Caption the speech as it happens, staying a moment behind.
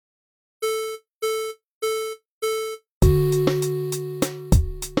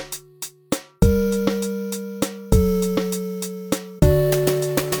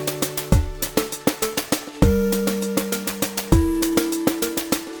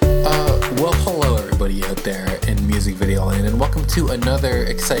Music Video Land, and welcome to another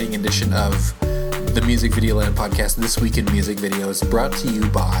exciting edition of the Music Video Land podcast, This Week in Music Videos, brought to you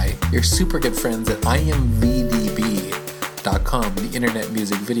by your super good friends at imvdb.com, the Internet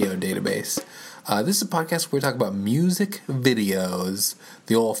Music Video Database. This is a podcast where we talk about music videos,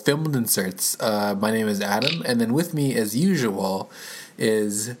 the old filmed inserts. My name is Adam, and then with me, as usual,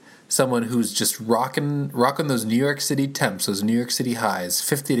 is someone who's just rocking those New York City temps, those New York City highs,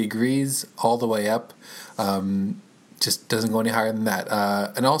 50 degrees all the way up. Just doesn't go any higher than that.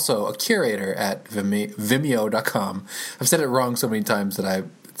 And also a curator at Vimeo.com. I've said it wrong so many times that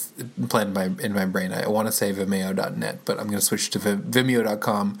it's implanted in my brain. I want to say Vimeo.net, but I'm going to switch to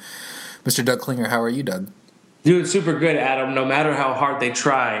Vimeo.com. Mr. Doug Klinger, how are you, Doug? Doing super good, Adam. No matter how hard they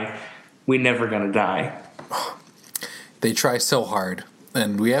try, we never going to die. They try so hard.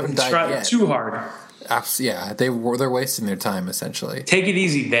 And we haven't died yet. Too hard. Yeah, they're wasting their time, essentially. Take it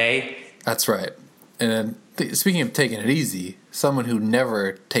easy, they. That's right. And then, speaking of taking it easy, someone who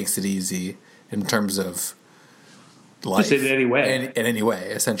never takes it easy in terms of life. Just in any way. In any way,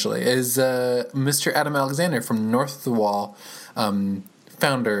 essentially, is Mr. Adam Alexander from North of the Wall,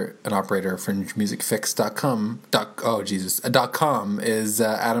 founder and operator of FringeMusicFix.com. .com is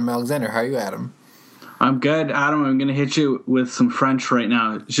Adam Alexander. How are you, Adam? I'm good, Adam. I'm going to hit you with some French right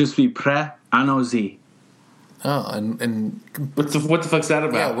now. Je suis prêt, allons-y. Oh, and what the fuck's that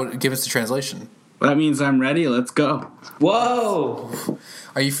about? Yeah, give us the translation. That means I'm ready. Let's go. Whoa!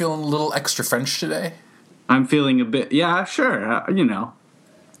 Are you feeling a little extra French today? I'm feeling a bit. Yeah, sure.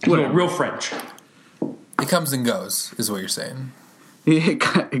 Real French. It comes and goes, is what you're saying.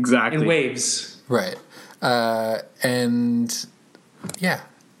 Exactly. In waves. Right. And yeah.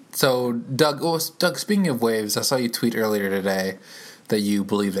 So, Doug, speaking of waves, I saw you tweet earlier today that you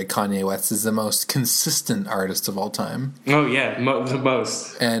believe that Kanye West is the most consistent artist of all time. Oh, yeah, the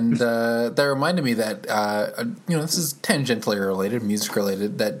most. And that reminded me that, this is tangentially related,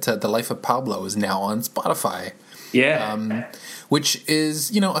 music-related, that The Life of Pablo is now on Spotify. Yeah. Which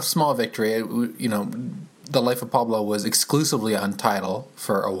is, a small victory. The Life of Pablo was exclusively on Tidal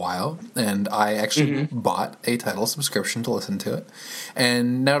for a while, and I actually bought a Tidal subscription to listen to it.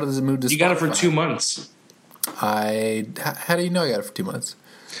 And now that it's moved to Spotify... You got it for 2 months. How do you know I got it for 2 months?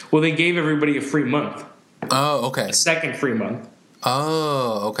 Well, they gave everybody a free month. Oh, okay. A second free month.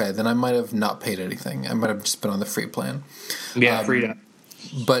 Oh, okay. Then I might have not paid anything. I might have just been on the free plan. Yeah, freedom.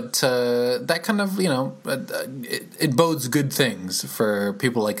 But that kind of, it bodes good things for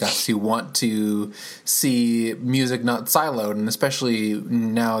people like us who want to see music not siloed, and especially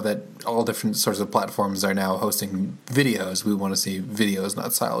now that all different sorts of platforms are now hosting videos, we want to see videos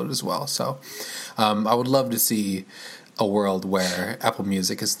not siloed as well. So I would love to see a world where Apple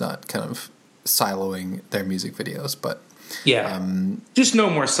Music is not kind of siloing their music videos, but... Yeah, just no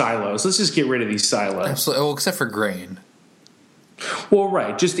more silos. Let's just get rid of these silos. Absolutely. Oh, except for Grain. Well,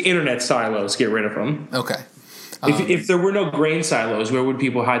 right. Just the internet silos. Get rid of them. Okay. If there were no grain silos, where would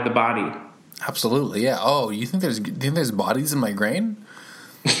people hide the body? Absolutely. Yeah. Oh, do you think there's bodies in my grain?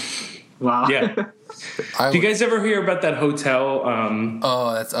 Wow. Yeah. Do you guys ever hear about that hotel?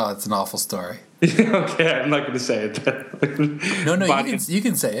 It's an awful story. Okay, I'm not going to say it. No, you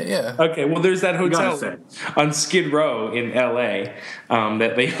can say it. Yeah. Okay, well, there's that hotel on Skid Row in L.A.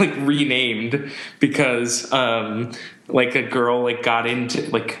 That they renamed because a girl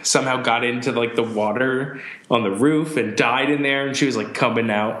somehow got into the water on the roof and died in there, and she was coming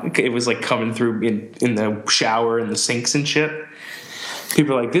out. It was coming through in the shower and the sinks and shit.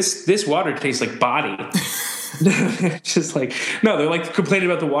 People are like, this water tastes like body. Just no, they're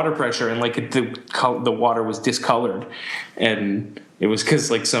complaining about the water pressure, and the water was discolored, and it was because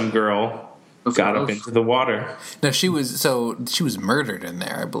some girl got up into the water. No, she was murdered in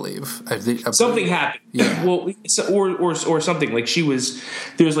there, I believe. Something happened. Yeah. Well, or something there was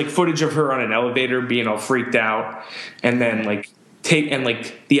footage of her on an elevator being all freaked out, and then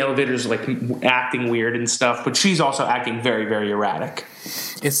the elevator's acting weird and stuff, but she's also acting very, very erratic.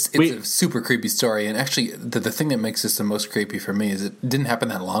 It's a super creepy story, and actually the thing that makes this the most creepy for me is it didn't happen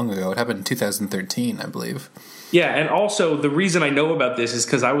that long ago. It happened in 2013, I believe. Yeah, and also the reason I know about this is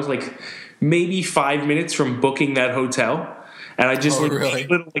because I was maybe 5 minutes from booking that hotel. And I just really? a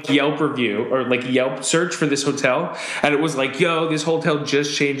little Yelp review or Yelp search for this hotel, and it was yo, this hotel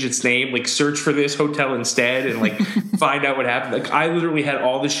just changed its name. Search for this hotel instead, and find out what happened. I literally had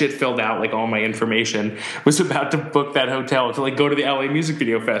all the shit filled out, all my information. Was about to book that hotel to go to the LA Music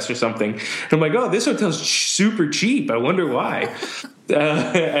Video Fest or something. And I'm oh, this hotel's super cheap. I wonder why.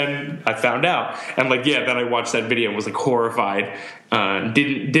 And I found out, and then I watched that video and was horrified.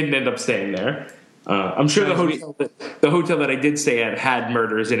 Didn't end up staying there. I'm sure the hotel that I did stay at had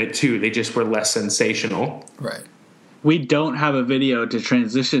murders in it too. They just were less sensational. Right. we don't have a video to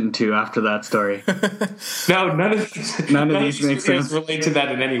transition to after that story. No, none of these make sense. relate to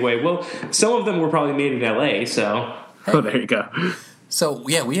that in any way. Well, some of them were probably made in LA, so. Oh, there you go. So,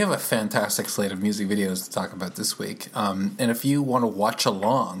 yeah, we have a fantastic slate of music videos to talk about this week. And if you want to watch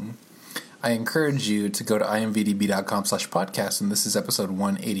along, I encourage you to go to imvdb.com/podcast, and this is episode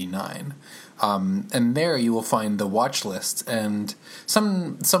 189. And there you will find the watch list. And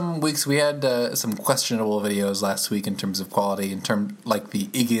some weeks we had some questionable videos last week in terms of quality, like the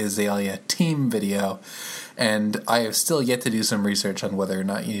Iggy Azalea team video. And I have still yet to do some research on whether or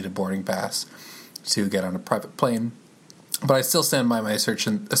not you need a boarding pass to get on a private plane. But I still stand by my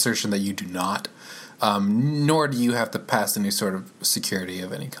assertion that you do not, nor do you have to pass any sort of security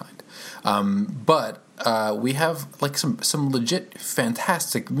of any kind. But we have like some legit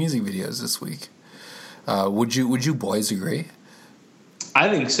fantastic music videos this week. Would you boys agree? I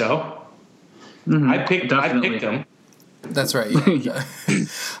think so. Mm-hmm. I picked them. That's right. Yeah.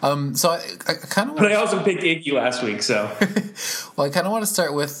 So I kind of. But I also picked Iggy last week, so. Well, I kind of want to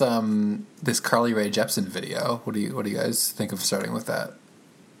start with this Carly Rae Jepsen video. What do you guys think of starting with that?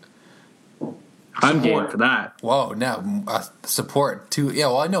 I'm game for that. Whoa! Now support too. Yeah,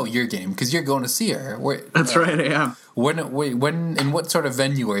 well, I know your game because you're going to see her. That's right, I am. When in what sort of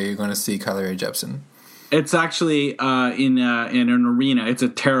venue are you going to see Carly Rae Jepsen? It's actually in an arena. It's a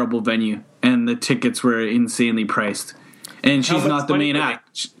terrible venue, and the tickets were insanely priced. And she's not the main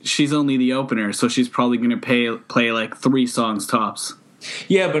act. She's only the opener, so she's probably going to play like 3 songs tops.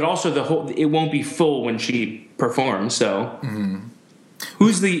 Yeah, but also it won't be full when she performs. So,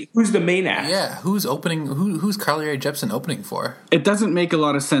 who's the main act? Yeah, who's opening? Who's Carly Rae Jepsen opening for? It doesn't make a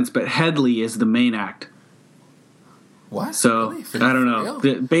lot of sense, but Headley is the main act. What? So really? I don't know.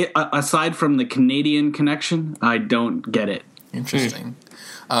 Aside from the Canadian connection, I don't get it. Interesting.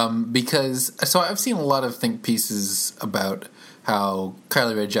 Because I've seen a lot of think pieces about how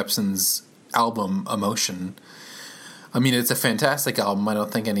Carly Rae Jepsen's album Emotion. I mean, it's a fantastic album. I don't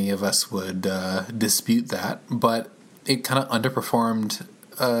think any of us would dispute that, but it kind of underperformed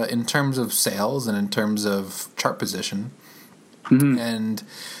in terms of sales and in terms of chart position. Mm-hmm. And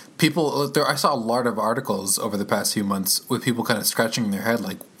I saw a lot of articles over the past few months with people kind of scratching their head,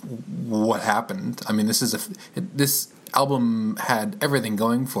 like, what happened? I mean, this album had everything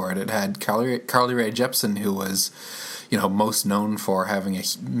going for it. It had Carly Rae Jepsen, who was, most known for having a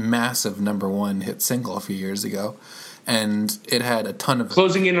massive #1 hit single a few years ago, and it had a ton of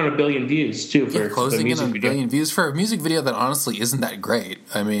closing in on 1 billion views too. Closing in on 1 billion views for a music video that honestly isn't that great.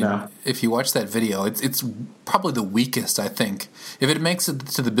 I mean, If you watch that video, it's probably the weakest, I think. If it makes it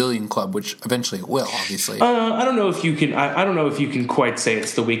to the billion club, which eventually it will, obviously. I don't know if you can. I don't know if you can quite say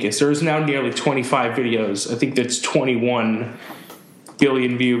it's the weakest. There's now nearly 25 videos. I think that's 21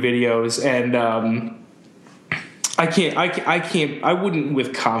 billion view videos, and I can't. I wouldn't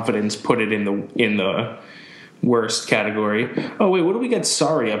with confidence put it in the worst category. Oh wait, what do we got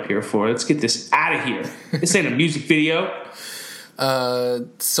Sorry up here for? Let's get this out of here. This ain't a music video.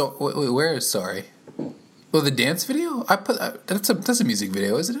 So wait, where is Sorry? Well, the dance video? That's a music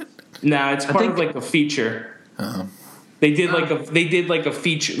video, isn't it? Nah, it's part of like a feature. Uh-huh. They did like a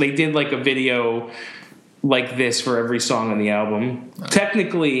feature. They did like a video like this for every song on the album. Uh-huh.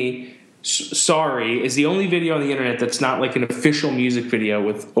 Technically, Sorry is the only video on the internet that's not like an official music video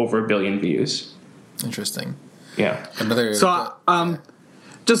with over 1 billion views. Interesting. Yeah.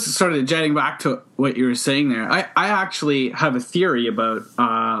 Just sort of jetting back to what you were saying there, I actually have a theory about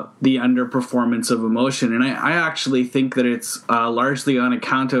the underperformance of Emotion, and I actually think that it's largely on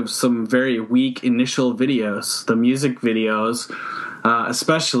account of some very weak initial videos, the music videos,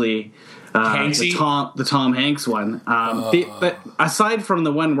 especially the Tom Hanks one. But aside from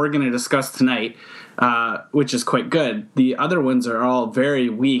the one we're going to discuss tonight, which is quite good, the other ones are all very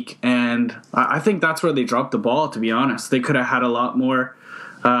weak, and I think that's where they dropped the ball, to be honest. They could have had a lot more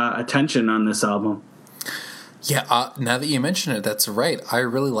attention on this album. Yeah, now that you mention it, that's right. I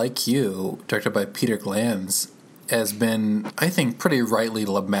Really Like You, directed by Peter Glanz, has been, I think, pretty rightly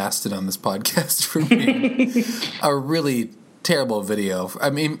lambasted on this podcast for being a really terrible video. I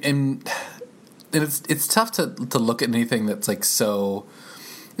mean, and it's tough to look at anything that's like so.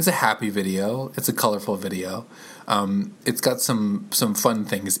 It's a happy video. It's a colorful video. It's got some fun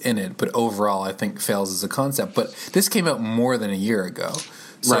things in it, but overall, I think fails as a concept. But this came out more than a year ago,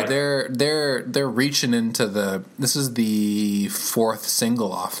 so right. They're reaching into this is the 4th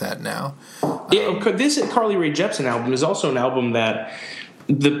single off that now. This Carly Rae Jepsen album is also an album that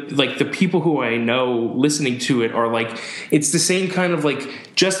the people who I know listening to it are like, it's the same kind of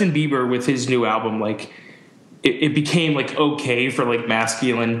like Justin Bieber with his new album, like. it became like okay for like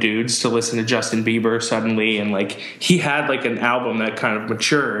masculine dudes to listen to Justin Bieber suddenly, and like he had like an album that kind of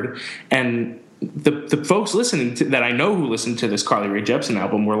matured, and the folks listening to that I know who listened to this Carly Rae Jepsen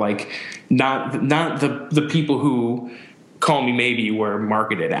album were like not the people who Call Me Maybe were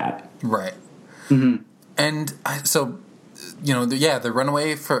marketed at. Right. Mm-hmm. And so, you know, the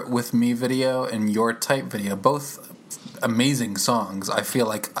Runaway with Me video and Your Type video, both amazing songs. I feel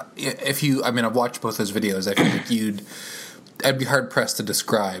like I've watched both those videos. I feel like I'd be hard pressed to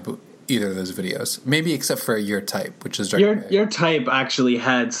describe either of those videos, maybe except for Your Type, which is Your Type actually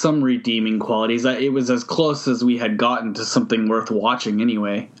had some redeeming qualities. It was as close as we had gotten to something worth watching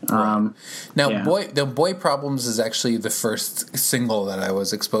anyway. Right. Now, Boy Problems is actually the first single that I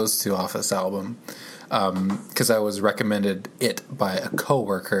was exposed to off this album, because I was recommended it by a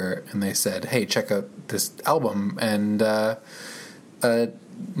coworker, and they said, "Hey, check out this album." And currently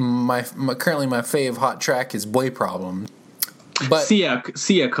my fave hot track is Boy Problem. But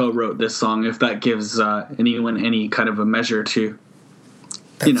Sia co-wrote this song, if that gives anyone any kind of a measure to,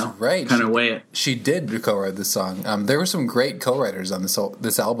 right, kind of weigh it. She did co-write this song. There were some great co-writers on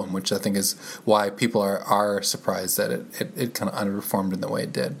this album, which I think is why people are surprised that it kind of underperformed in the way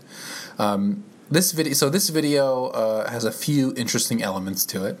it did. This video has a few interesting elements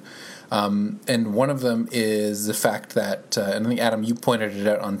to it. And one of them is the fact that, and I think, Adam, you pointed it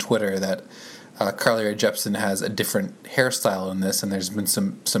out on Twitter, that Carly Rae Jepsen has a different hairstyle in this, and there's been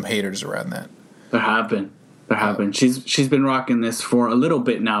some haters around that. There have been. She's been rocking this for a little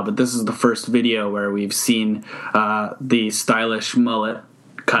bit now, but this is the first video where we've seen the stylish mullet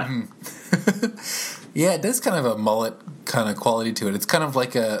cut. Mm-hmm. Yeah, it does kind of a mullet kind of quality to it. It's kind of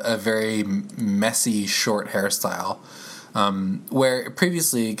like a very messy, short hairstyle, where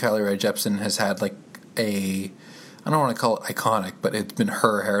previously Carly Rae Jepsen has had like I don't want to call it iconic, but it's been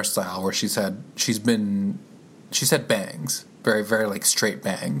her hairstyle where she's had bangs, very, very like straight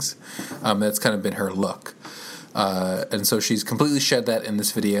bangs. That's kind of been her look. And so she's completely shed that in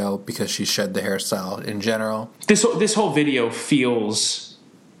this video because she shed the hairstyle in general. This whole video feels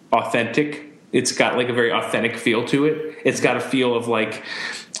authentic. It's got like a very authentic feel to it. It's got a feel of like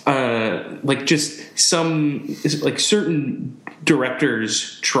just some like certain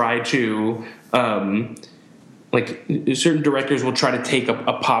directors try to certain directors will try to take a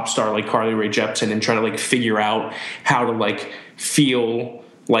pop star like Carly Rae Jepsen and try to like figure out how to like feel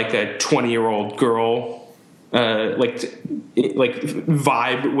like a 20-year-old girl, like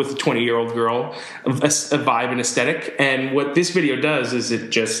vibe with a 20-year-old girl, a vibe and aesthetic. And what this video does is it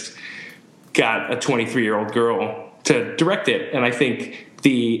just got a 23-year-old girl to direct it. And I think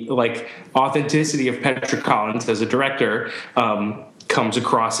the like authenticity of Petra Collins as a director comes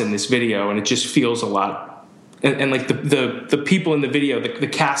across in this video, and it just feels a lot. And like the people in the video, the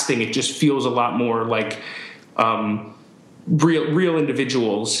casting, it just feels a lot more like real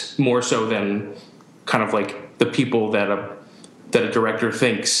individuals, more so than kind of like the people that a director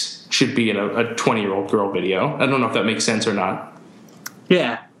thinks should be in a 20-year-old girl video. I don't know if that makes sense or not.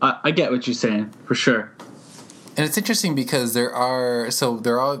 Yeah, I get what you're saying, for sure. And it's interesting because there are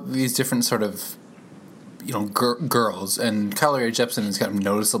these different sort of, you know, girls, and Carly Rae Jepsen is kind of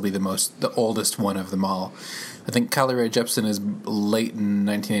noticeably the oldest one of them all. I think Carly Rae Jepsen is late in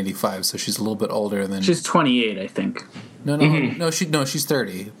 1985, so she's a little bit older than. She's 28, I think. No, she's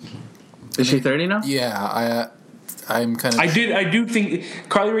 30. Is she 30 now? Yeah, I'm kind of. I do think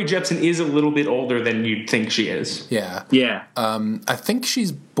Carly Rae Jepsen is a little bit older than you'd think she is. Yeah. Yeah. I think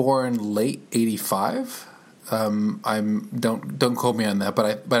she's born late 85. Don't quote me on that,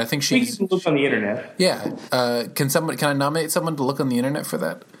 but I think she's. We can look on the internet. Yeah. Can I nominate someone to look on the internet for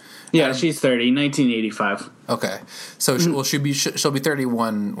that? Yeah, she's 30, 1985. Okay, so she'll be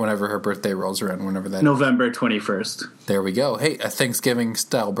 31 whenever her birthday rolls around. Whenever that November 21st. There we go. Hey, a Thanksgiving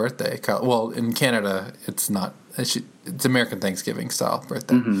style birthday. Well, in Canada, it's not. It's American Thanksgiving style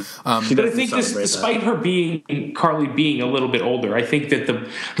birthday. Mm-hmm. But I think despite her Carly being a little bit older, I think that the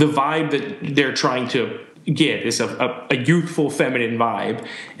vibe that they're trying to get is a youthful feminine vibe,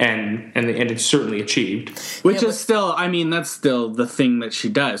 and it's certainly achieved. Which is still, I mean, that's still the thing that she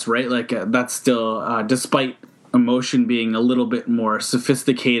does, right? Like that's still, despite emotion being a little bit more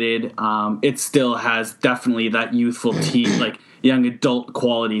sophisticated, it still has definitely that youthful like young adult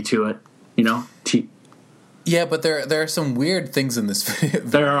quality to it, you know? Yeah, but there are some weird things in this video.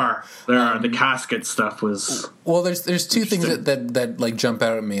 There are. The casket stuff was. Well, there's two things that like jump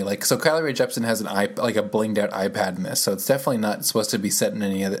out at me. Like, so Carly Rae Jepsen has a blinged out iPad in this, so it's definitely not supposed to be set in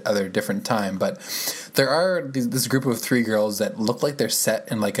any other different time. But there are this group of three girls that look like they're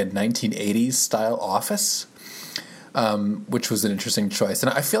set in like a 1980s style office, which was an interesting choice.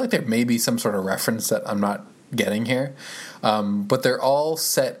 And I feel like there may be some sort of reference that I'm not getting here. But they're all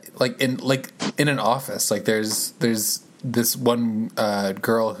set in an office. Like there's this one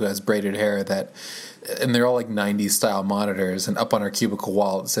girl who has braided hair and they're all like 90s style monitors, and up on her cubicle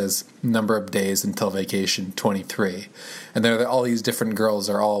wall it says number of days until vacation 23, and they're all these different girls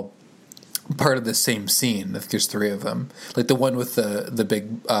are all part of the same scene. I think there's 3 of them. Like the one with the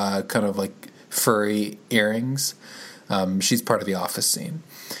big kind of like furry earrings, she's part of the office scene.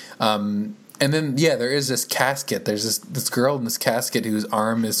 And then there is this casket. There's this girl in this casket whose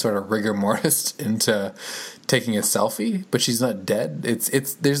arm is sort of rigor mortis into taking a selfie, but she's not dead.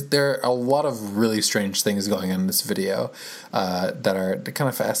 There are a lot of really strange things going on in this video that are kind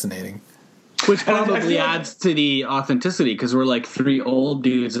of fascinating. Which probably adds to the authenticity, because we're like 3 old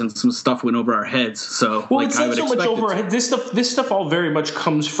dudes and some stuff went over our heads. So it's not so much over our heads. This stuff all very much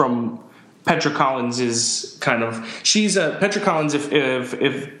comes from Petra Collins. Is kind of Petra Collins.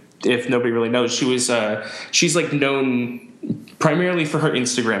 If nobody really knows, she's like known primarily for her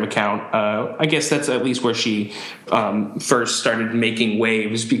Instagram account. I guess that's at least where she first started making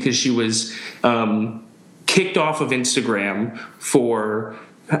waves, because she was kicked off of Instagram for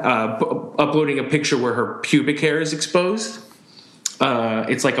uploading a picture where her pubic hair is exposed.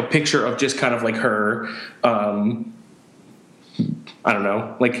 It's like a picture of just kind of like her, I don't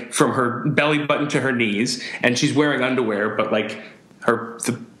know, like from her belly button to her knees, and she's wearing underwear, but like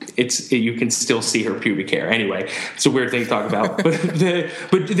you can still see her pubic hair. Anyway, it's a weird thing to talk about.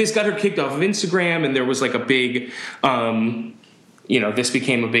 but this got her kicked off of Instagram, and there was like a big, this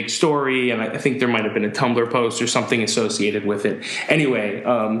became a big story, and I think there might have been a Tumblr post or something associated with it. Anyway,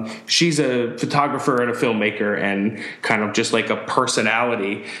 she's a photographer and a filmmaker, and kind of just like a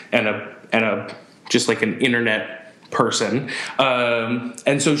personality and a just like an internet person.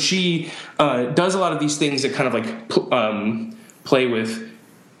 And so she does a lot of these things that kind of like play with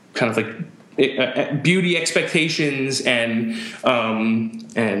kind of like beauty expectations and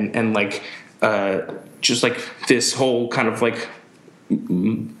like just like this whole kind of like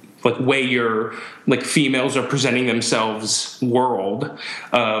way your like females are presenting themselves world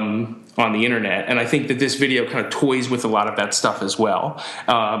on the internet. And I think that this video kind of toys with a lot of that stuff as well.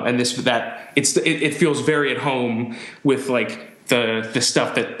 And it feels very at home with like the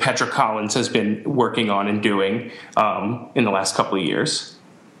stuff that Petra Collins has been working on and doing in the last couple of years.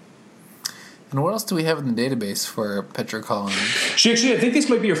 And what else do we have in the database for Petra Collins? I think this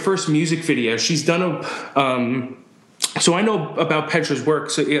might be her first music video. She's done so I know about Petra's work,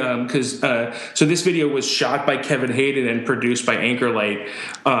 so this video was shot by Kevin Hayden and produced by Anchorlight,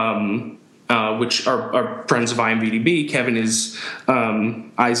 which are friends of IMDb. Kevin is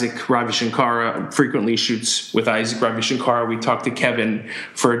Isaac Ravi Shankara, frequently shoots with Isaac Ravi Shankara. We talked to Kevin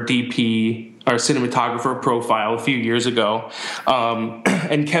for a DP, our cinematographer profile, a few years ago,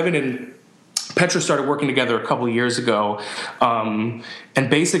 and Kevin and Petra started working together a couple of years ago, and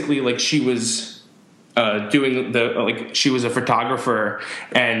basically, like, she was she was a photographer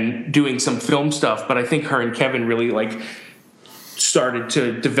and doing some film stuff, but I think her and Kevin really like started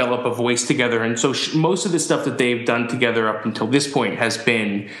to develop a voice together, and so most of the stuff that they've done together up until this point has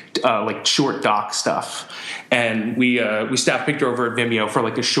been like short doc stuff, and we staff picked her over at Vimeo for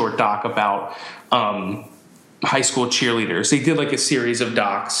like a short doc about high school cheerleaders. They did like a series of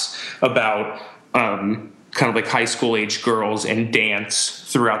docs about kind of like high school age girls and dance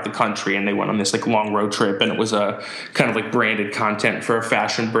throughout the country, and they went on this like long road trip, and it was a kind of like branded content for a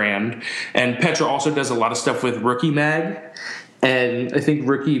fashion brand. And Petra also does a lot of stuff with Rookie Mag, and I think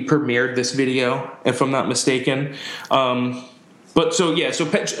Rookie premiered this video, if I'm not mistaken. But so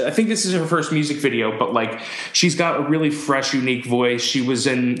Petra, I think this is her first music video, but like she's got a really fresh, unique voice. She was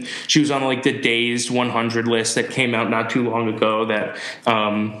on like the Dazed 100 list that came out not too long ago that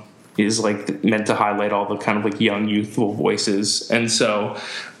is like meant to highlight all the kind of like young, youthful voices. And so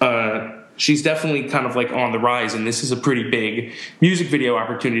she's definitely kind of like on the rise, and this is a pretty big music video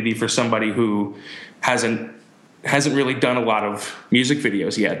opportunity for somebody who hasn't really done a lot of music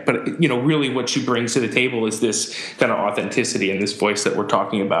videos yet. But, you know, really what she brings to the table is this kind of authenticity and this voice that we're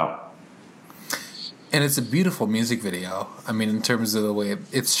talking about. And it's a beautiful music video. I mean, in terms of the way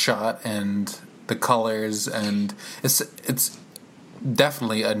it's shot and the colors, and it's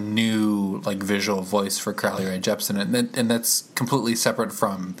definitely a new like visual voice for Carly Rae Jepsen, and that's completely separate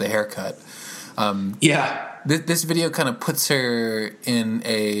from the haircut. This video kind of puts her in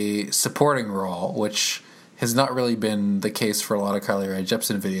a supporting role, which has not really been the case for a lot of Carly Rae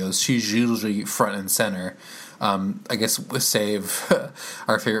Jepsen videos. She's usually front and center. I guess with Save,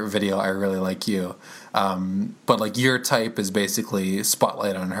 our favorite video, I Really Like You. But like Your Type is basically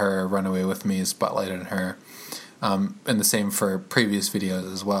spotlight on her, Runaway With Me is spotlight on her. And the same for previous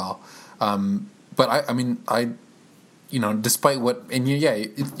videos as well. but I mean, despite what, and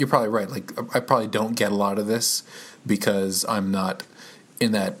you're probably right. Like, I probably don't get a lot of this because I'm not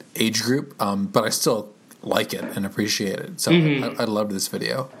in that age group, but I still like it and appreciate it. So I love this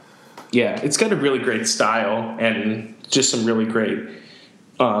video. Yeah, it's got a really great style and just some really great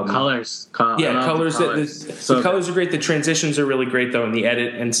colors. Colors. The colors are great. The transitions are really great, though, and the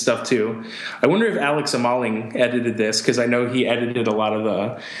edit and stuff, too. I wonder if Alex Amaling edited this, because I know he edited a lot of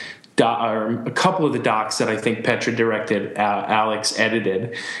a couple of the docs that I think Petra directed. Alex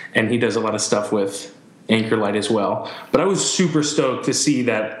edited, and he does a lot of stuff with Anchorlight as well. But I was super stoked to see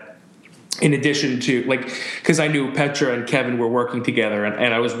that. In addition to, because I knew Petra and Kevin were working together,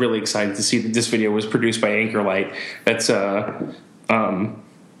 and I was really excited to see that this video was produced by Anchorlight. That's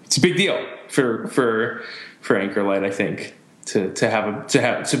it's a big deal for Anchorlight, I think, to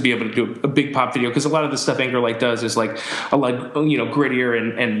be able to do a big pop video, because a lot of the stuff Anchorlight does is like a lot grittier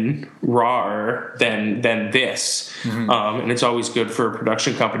and rawer than this, and it's always good for a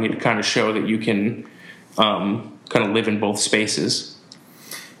production company to kind of show that you can kind of live in both spaces.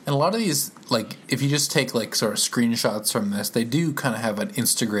 And a lot of these, like, if you just take, like, sort of screenshots from this, they do kind of have an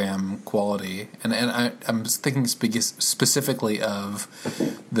Instagram quality. And I'm thinking specifically of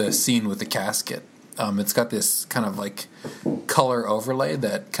the scene with the casket. It's got this kind of, like, color overlay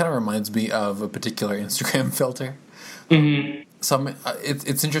that kind of reminds me of a particular Instagram filter. So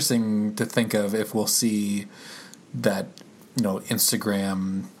it's interesting to think of if we'll see that,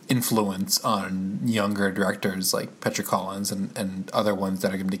 Instagram influence on younger directors like Petra Collins and other ones that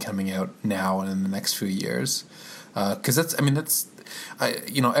are going to be coming out now and in the next few years. Because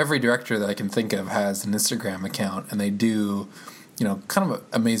every director that I can think of has an Instagram account, and they do, kind of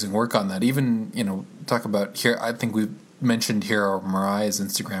amazing work on that. Even, talk about here, I think we've mentioned Hiro Murai's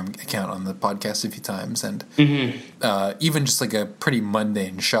Instagram account on the podcast a few times, and even just like a pretty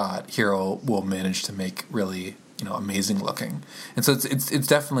mundane shot, Hiro will manage to make really amazing looking. And so it's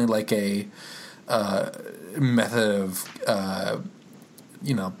definitely like a method of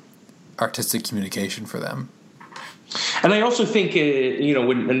artistic communication for them. And I also think because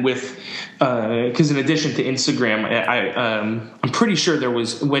in addition to Instagram, I'm pretty sure there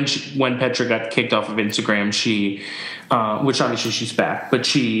was when Petra got kicked off of Instagram, she which obviously she's back, but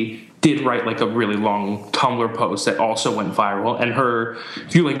she did write like a really long Tumblr post that also went viral. And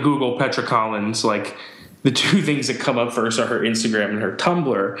if you like Google Petra Collins, like, the two things that come up first are her Instagram and her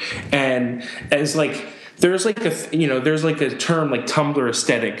Tumblr. And as there's like a term like Tumblr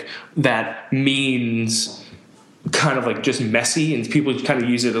aesthetic that means kind of like just messy, and people kind of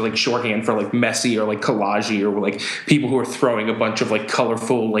use it as like shorthand for like messy or like collagey, or like people who are throwing a bunch of like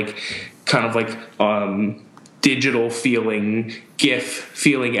colorful, like kind of like digital feeling, GIF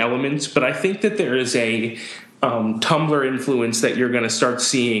feeling elements. But I think that there is a Tumblr influence that you're going to start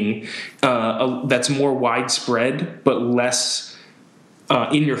seeing that's more widespread but less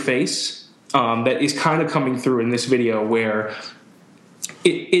in your face, that is kind of coming through in this video, where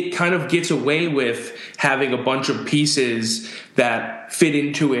it kind of gets away with having a bunch of pieces that fit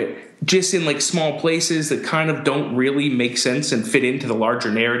into it just in like small places that kind of don't really make sense and fit into the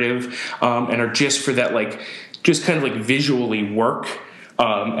larger narrative, and are just for that, like, just kind of like visually work.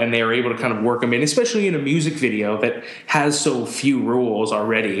 And they are able to kind of work them in, especially in a music video that has so few rules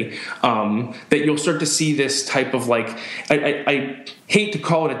already, that you'll start to see this type of like, I hate to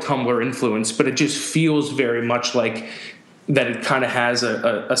call it a Tumblr influence, but it just feels very much like that it kind of has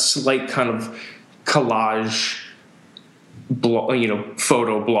a slight kind of collage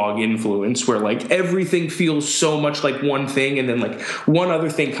photo blog influence, where like everything feels so much like one thing, and then like one other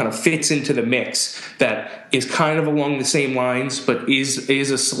thing kind of fits into the mix that is kind of along the same lines, but is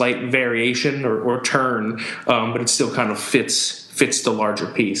a slight variation or turn, but it still kind of fits the larger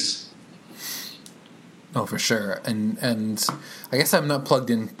piece. Oh, for sure. And I guess I'm not plugged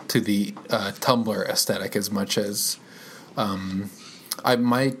into the Tumblr aesthetic as much as my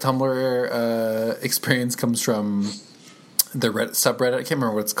Tumblr experience comes from the subreddit. I can't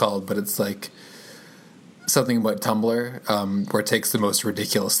remember what it's called, but it's like something about Tumblr, where it takes the most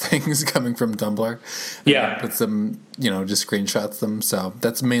ridiculous things coming from Tumblr, and puts them, just screenshots them. So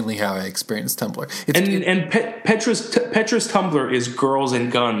that's mainly how I experienced Tumblr. Petra's Tumblr is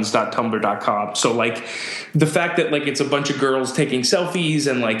girlsandguns.tumblr.com. So like the fact that like it's a bunch of girls taking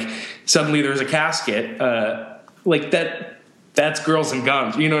selfies and like suddenly there's a casket, like that's Girls and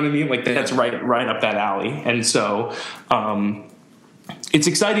Guns. You know what I mean? Like that's right up that alley. And so it's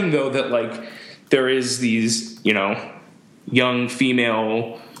exciting though that like there is these, young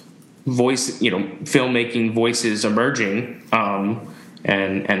female voice, filmmaking voices emerging.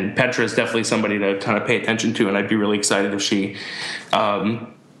 And Petra is definitely somebody to kind of pay attention to, and I'd be really excited if she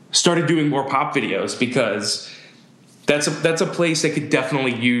started doing more pop videos, because that's a place that could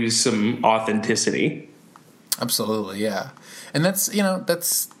definitely use some authenticity. Absolutely, yeah. And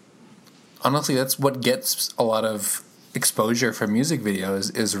that's honestly, that's what gets a lot of exposure from music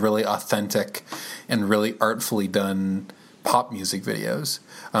videos, is really authentic and really artfully done pop music videos.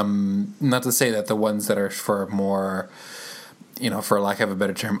 Not to say that the ones that are for more, for lack of a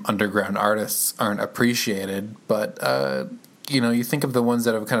better term, underground artists aren't appreciated, but you think of the ones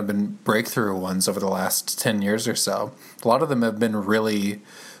that have kind of been breakthrough ones over the last 10 years or so. A lot of them have been really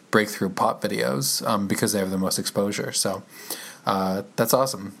breakthrough pop videos because they have the most exposure. So that's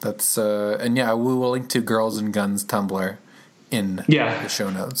awesome. That's we will link to Girls and Guns Tumblr in the show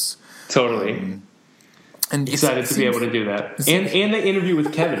notes. Totally. And excited to be able to do that. And the interview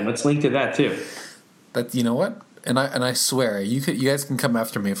with Kevin. Let's link to that too. But you know what? And I swear, you guys can come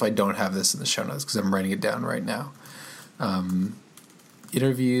after me if I don't have this in the show notes, because I'm writing it down right now.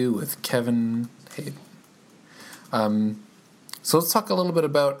 Interview with Kevin Hayden. So let's talk a little bit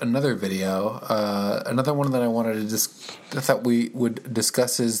about another video. Another one that I thought we would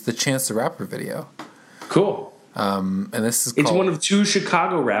discuss is the Chance the Rapper video. Cool. And this is it's one of 2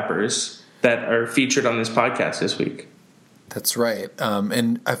 Chicago rappers that are featured on this podcast this week. That's right.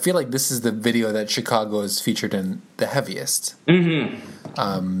 And I feel like this is the video that Chicago is featured in the heaviest.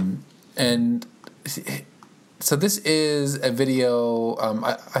 Mm-hmm. And so this is a video,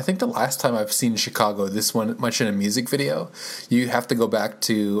 I think the last time I've seen Chicago this much in a music video, you have to go back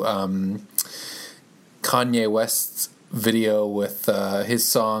to Kanye West's video with his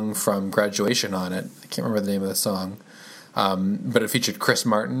song from Graduation on it. I can't remember the name of the song. But it featured Chris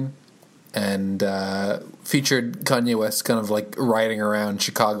Martin and featured Kanye West kind of like riding around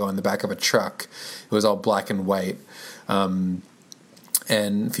Chicago in the back of a truck. It was all black and white.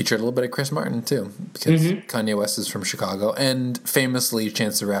 And featured a little bit of Chris Martin, too, because Kanye West is from Chicago. And famously,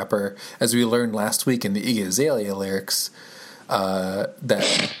 Chance the Rapper, as we learned last week in the Iggy Azalea lyrics,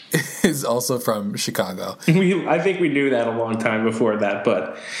 that is also from Chicago. I think we knew that a long time before that,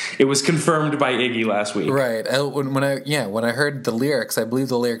 but it was confirmed by Iggy last week. Right. When I heard the lyrics, I believe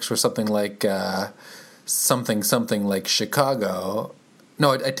the lyrics were something like something like Chicago.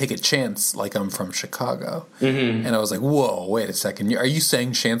 No, I take a chance like I'm from Chicago. Mm-hmm. And I was like, whoa, wait a second. Are you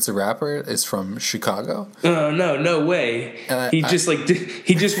saying Chance the Rapper is from Chicago? No way. He just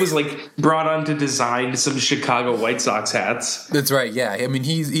was like brought on to design some Chicago White Sox hats. That's right, yeah. I mean,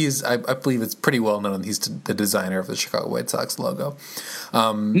 he's I believe it's pretty well known he's the designer of the Chicago White Sox logo.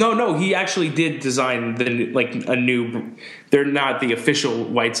 No, he actually did design a new, they're not the official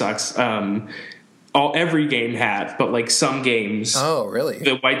White Sox every game hat, but like some games. Oh, really?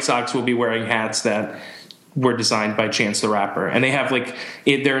 The White Sox will be wearing hats that were designed by Chance the Rapper, and they have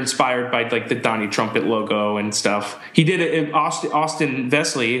they're inspired by like the Donnie Trumpet logo and stuff. He did it. Austin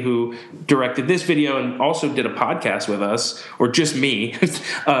Vesley, who directed this video and also did a podcast with us, or just me.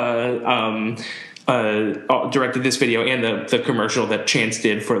 Directed this video and the commercial that Chance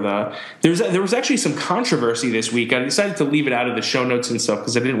did for there was actually some controversy this week. I decided to leave it out of the show notes and stuff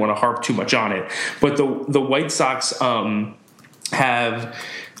because I didn't want to harp too much on it. But the White Sox have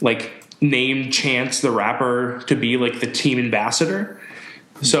like named Chance the Rapper to be like the team ambassador.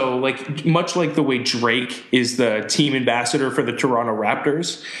 So like much like the way Drake is the team ambassador for the Toronto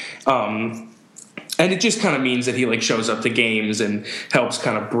Raptors. And it just kind of means that he like shows up to games and helps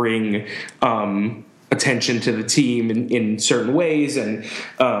kind of bring attention to the team in certain ways. And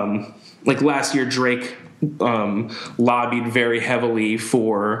like last year, Drake lobbied very heavily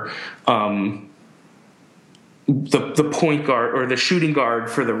for the point guard or the shooting guard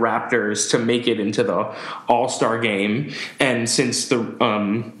for the Raptors to make it into the All-Star game. And since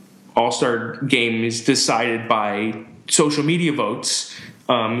the All-Star game is decided by social media votes,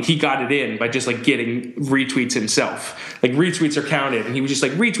 he got it in by just like getting retweets himself. Like retweets are counted, and he was just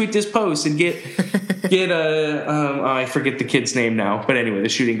like retweet this post and get I forget the kid's name now, but anyway, the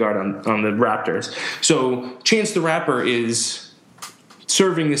shooting guard on the Raptors. So Chance the Rapper is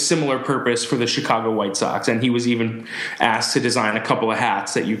serving a similar purpose for the Chicago White Sox, and he was even asked to design a couple of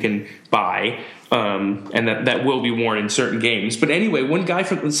hats that you can buy. And that will be worn in certain games. But anyway, one guy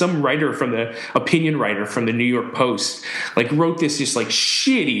some writer from the opinion writer from the New York Post, like wrote this just like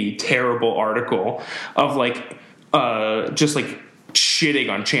shitty, terrible article of like, just like shitting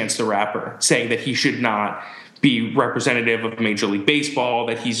on Chance the Rapper, saying that he should not be representative of Major League Baseball,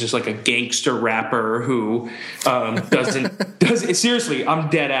 that he's just like a gangster rapper who doesn't seriously, I'm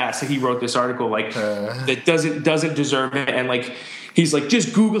dead ass that he wrote this article like that doesn't deserve it. And like he's like,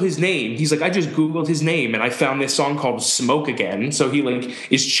 just Google his name. He's like, I just Googled his name and I found this song called Smoke Again. So he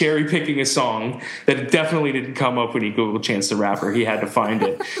like is cherry picking a song that definitely didn't come up when he Googled Chance the Rapper. He had to find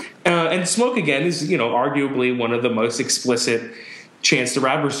it. And Smoke Again is, arguably one of the most explicit Chance the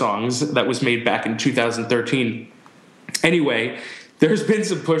Rapper songs that was made back in 2013. Anyway, there's been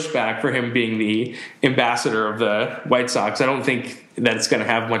some pushback for him being the ambassador of the White Sox. I don't think that it's going to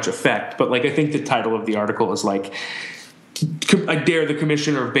have much effect, but like I think the title of the article is like, I dare the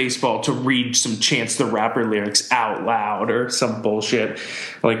commissioner of baseball to read some Chance the Rapper lyrics out loud or some bullshit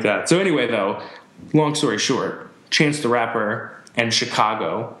like that. So anyway, though, long story short, Chance the Rapper and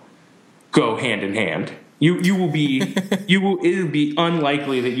Chicago go hand in hand. It'll be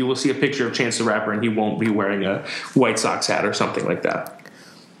unlikely that you will see a picture of Chance the Rapper and he won't be wearing a White Sox hat or something like that.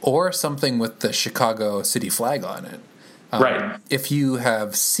 Or something with the Chicago city flag on it. Right. If you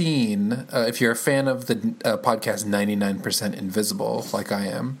have seen, if you're a fan of the podcast 99% Invisible, like I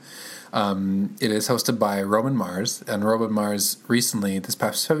am, it is hosted by Roman Mars. And Roman Mars recently, this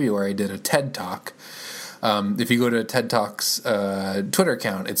past February, did a TED Talk. If you go to TED Talk's Twitter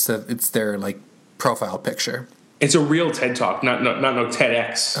account, it's their like profile picture. It's a real TED Talk, not no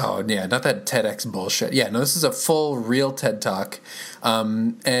TEDx. Oh, yeah, not that TEDx bullshit. Yeah, no, this is a full, real TED Talk.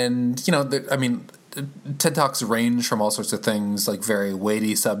 And, TED Talks range from all sorts of things, like very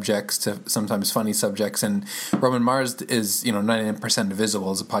weighty subjects to sometimes funny subjects. And Roman Mars is, 99%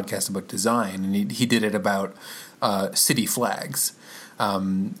 Invisible is a podcast about design. And he did it about city flags.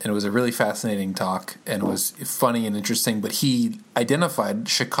 And it was a really fascinating talk, and it was funny and interesting. But he identified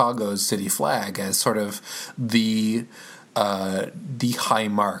Chicago's city flag as sort of the high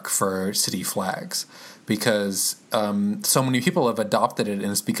mark for city flags, because so many people have adopted it,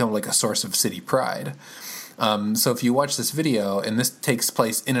 and it's become like a source of city pride. So if you watch this video, and this takes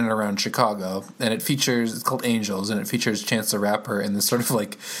place in and around Chicago, and it's called Angels, and it features Chance the Rapper in this sort of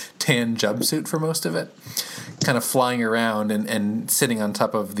like tan jumpsuit for most of it, kind of flying around and sitting on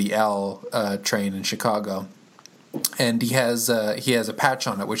top of the L train in Chicago. And he has a patch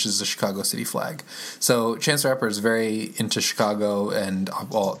on it, which is the Chicago city flag. So Chance the Rapper is very into Chicago, and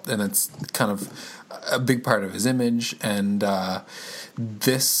it's kind of a big part of his image. And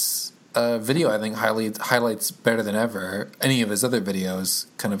this video, I think, highlights better than ever any of his other videos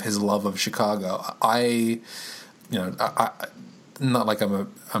kind of his love of Chicago. I not like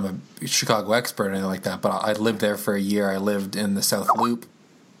I'm a Chicago expert or anything like that, but I lived there for a year. I lived in the South Loop,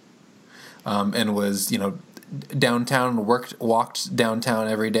 and was downtown, walked downtown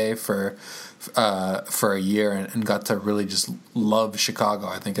every day for a year, and got to really just love Chicago.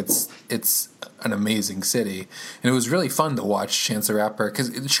 I think it's an amazing city, and it was really fun to watch Chance the Rapper,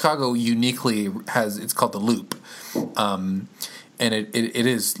 because Chicago uniquely it's called the Loop, and it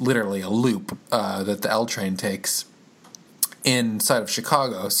is literally a loop that the L train takes inside of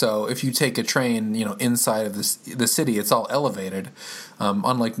Chicago. So if you take a train, inside of the city, it's all elevated.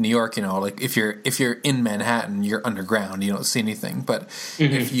 Unlike New York, like if you're in Manhattan, you're underground, you don't see anything. But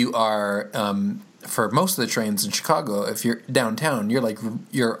if you are, for most of the trains in Chicago, if you're downtown,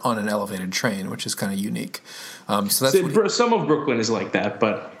 you're on an elevated train, which is kind of unique. So that's some of Brooklyn is like that,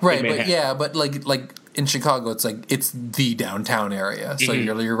 but right, but like in Chicago, it's the downtown area. So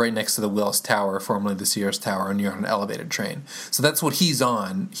you're right next to the Willis Tower, formerly the Sears Tower, and you're on an elevated train. So that's what he's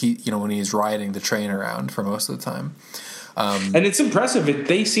on. When he's riding the train around for most of the time. And it's impressive.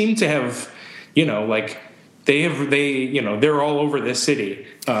 They seem to have, they're all over this city.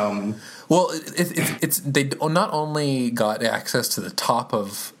 Well, they not only got access to the top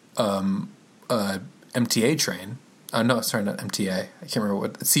of MTA train. No, sorry, not MTA. I can't remember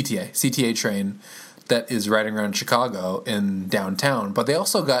what CTA train that is riding around Chicago in downtown. But they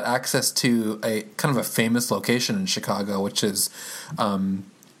also got access to a kind of a famous location in Chicago, which is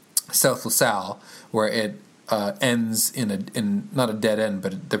South LaSalle, where it ends in not a dead end,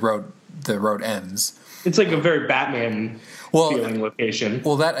 but the road ends. It's like a very Batman feeling location.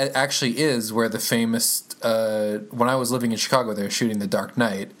 Well, that actually is where the famous. When I was living in Chicago, they were shooting The Dark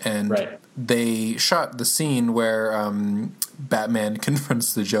Knight, and they shot the scene where Batman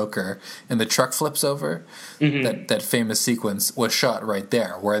confronts the Joker and the truck flips over. That famous sequence was shot right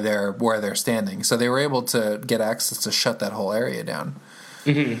there, where they're standing. So they were able to get access to shut that whole area down.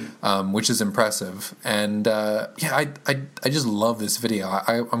 Which is impressive. And I just love this video.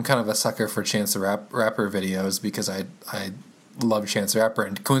 I'm kind of a sucker for Chance the Rapper videos, because I love Chance the Rapper,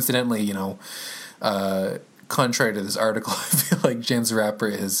 and coincidentally, contrary to this article, I feel like Chance the Rapper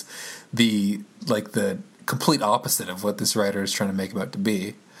is the complete opposite of what this writer is trying to make him out to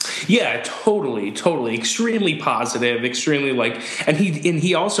be. Yeah, totally. Extremely positive, extremely like, and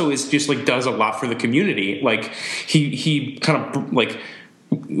he also is just like does a lot for the community. Like he kind of like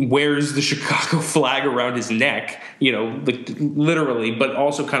wears the Chicago flag around his neck, like literally, but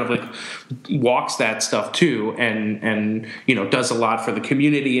also kind of like walks that stuff too, and does a lot for the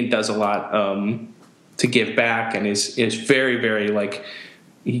community and does a lot to give back, and is very, very like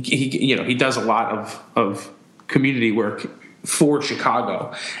he does a lot of community work for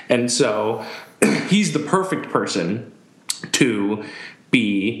Chicago. And so he's the perfect person to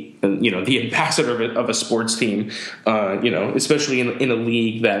be, the ambassador of a sports team, especially in a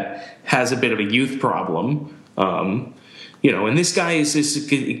league that has a bit of a youth problem. And this guy is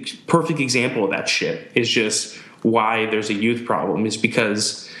a perfect example of that shit. Is just why there's a youth problem is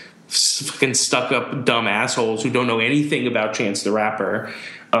because fucking stuck up dumb assholes who don't know anything about Chance the Rapper,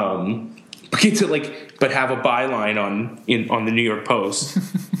 get to but have a byline on the New York Post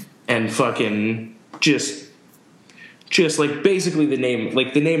and fucking just like basically the name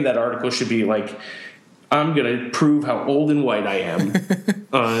of that article should be like, I'm gonna prove how old and white I am.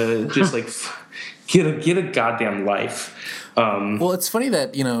 Just like get a goddamn life. Well, it's funny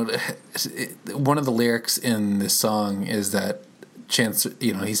that one of the lyrics in this song is that Chance,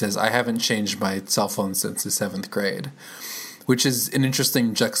 he says, "I haven't changed my cell phone since the 7th grade." Which is an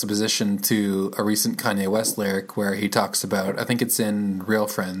interesting juxtaposition to a recent Kanye West lyric where he talks about, I think it's in Real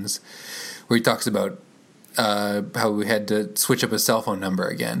Friends, where he talks about how we had to switch up his cell phone number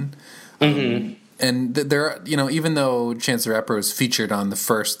again. Mm-hmm. And there, even though Chance the Rapper was featured on the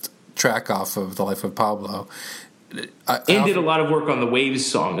first track off of The Life of Pablo, did a lot of work on the Waves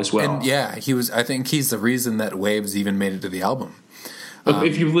song as well. And yeah, I think he's the reason that Waves even made it to the album.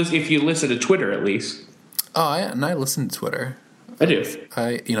 If you listen to Twitter, at least. Oh, I listen to Twitter. I do.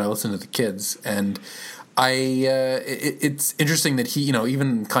 I listen to the kids, and it's interesting that he,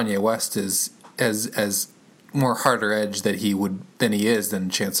 even Kanye West is as more harder edge than he is than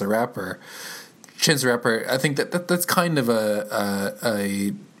Chance the Rapper. Chance the Rapper, I think that's kind of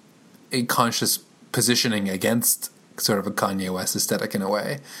a conscious positioning against sort of a Kanye West aesthetic in a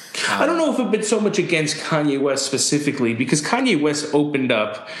way. I don't know if it's been so much against Kanye West specifically, because Kanye West opened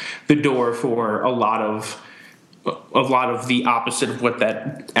up the door for a lot of the opposite of what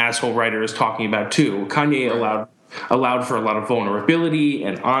that asshole writer is talking about too. Kanye allowed for a lot of vulnerability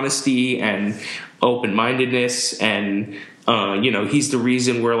and honesty and open-mindedness, and he's the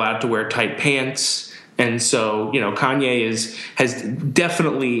reason we're allowed to wear tight pants. And so, Kanye has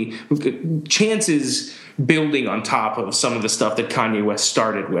definitely chances building on top of some of the stuff that Kanye West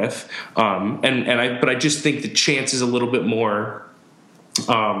started with. But I just think that Chance is a little bit more,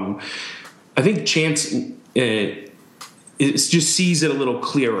 I think Chance it just sees it a little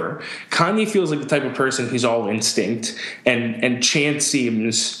clearer. Kanye feels like the type of person who's all instinct, and Chance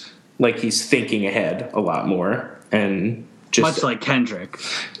seems like he's thinking ahead a lot more, and just much like Kendrick,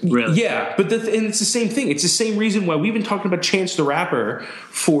 really. Yeah, but and it's the same thing. It's the same reason why we've been talking about Chance the Rapper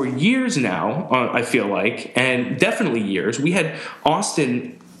for years now. I feel like, and definitely years. We had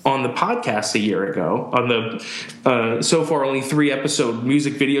Austin on the podcast a year ago on the so far only 3 episode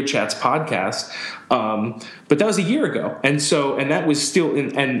Music Video Chats podcast, but that was a year ago, and that was still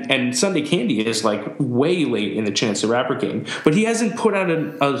and Sunday Candy is like way late in the Chance the Rapper game, but he hasn't put out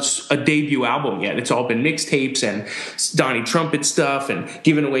a debut album yet. It's all been mixtapes and Donnie Trumpet stuff and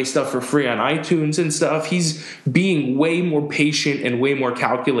giving away stuff for free on iTunes and stuff. He's being way more patient and way more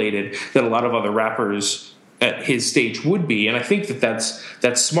calculated than a lot of other rappers at his stage would be, and I think that's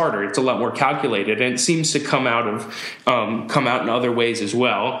smarter. It's a lot more calculated, and it seems to come out in other ways as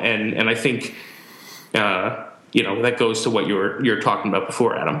well. And I think that goes to what you're talking about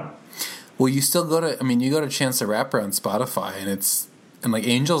before, Adam. Well, you still go to Chance the Rapper on Spotify, and like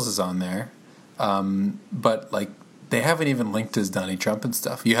Angels is on there, but like they haven't even linked his Donnie Trumpet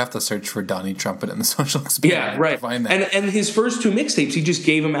stuff. You have to search for Donnie Trumpet in the social experiment. Yeah, right. To find that. And his first 2 mixtapes, he just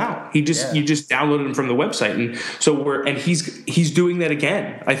gave them out. You just downloaded them from the website, and so he's doing that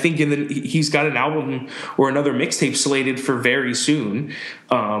again. I think he's got an album or another mixtape slated for very soon.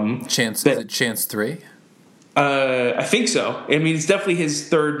 Is it Chance 3? I think so. I mean, it's definitely his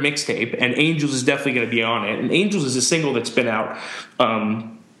 3rd mixtape, and Angels is definitely going to be on it. And Angels is a single that's been out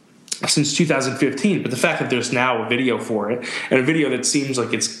since 2015, but the fact that there's now a video for it, and a video that seems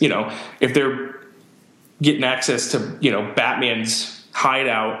like it's, if they're getting access to, Batman's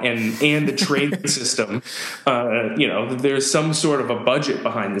hideout and the train system, there's some sort of a budget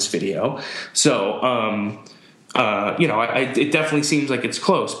behind this video. So, it definitely seems like it's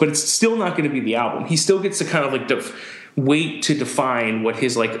close, but it's still not going to be the album. He still gets to kind of like wait to define what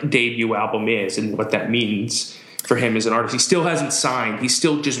his like debut album is and what that means for him as an artist. He still hasn't signed. He's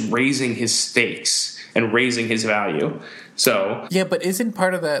still just raising his stakes and raising his value. So yeah, but isn't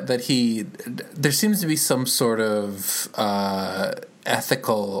part of that there seems to be some sort of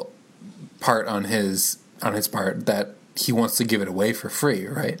ethical part on his part that he wants to give it away for free,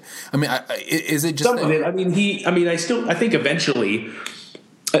 right? I mean, is it just some of it? I mean, I think eventually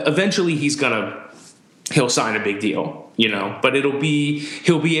he'll sign a big deal, but he'll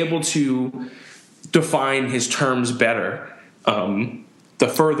be able to define his terms better the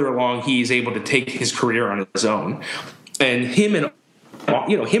further along he's able to take his career on his own. And him and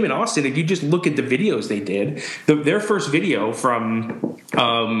Austin, if you just look at the videos they did, their first video from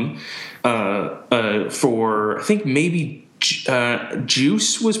for I think maybe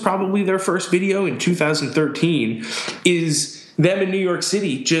Juice was probably their first video in 2013, is them in New York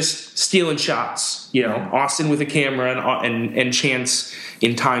City just stealing shots. Austin with a camera and Chance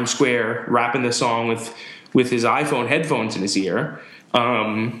in Times Square rapping the song with his iPhone headphones in his ear.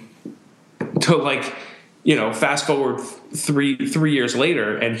 To fast forward three years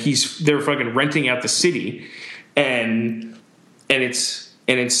later, and they're fucking renting out the city, and it's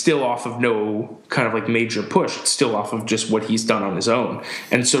still off of no kind of like major push. It's still off of just what he's done on his own.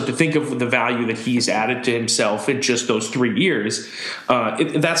 And so to think of the value that he's added to himself in just those 3 years,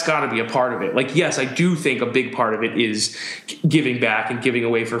 that's got to be a part of it. Like, yes, I do think a big part of it is giving back and giving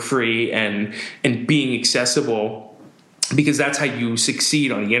away for free and being accessible, because that's how you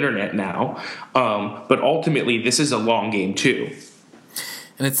succeed on the internet now. But ultimately, this is a long game too.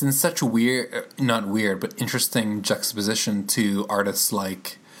 And it's in such not weird, but interesting juxtaposition to artists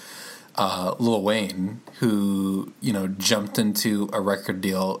like Lil Wayne, who, jumped into a record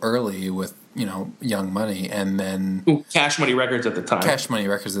deal early with, Young Money, and then... Cash Money Records at the time. Cash Money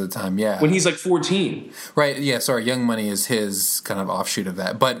Records at the time, yeah. When he's like 14. Right, yeah, sorry, Young Money is his kind of offshoot of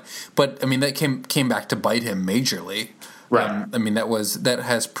that. But I mean, that came back to bite him majorly. Right. I mean, that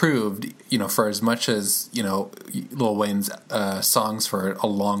has proved, for as much as, Lil Wayne's songs for a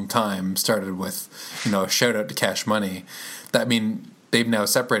long time started with, a shout out to Cash Money. That, I mean, they've now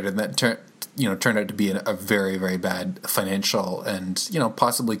separated, and that turned out to be a very, very bad financial and,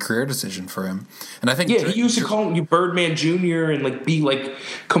 possibly career decision for him. And I think he used to call you Birdman Jr. and like be like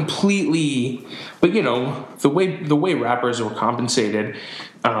completely, but the way rappers were compensated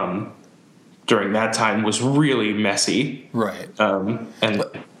during that time was really messy, right?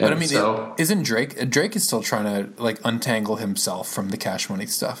 But I mean, isn't Drake is still trying to like untangle himself from the Cash Money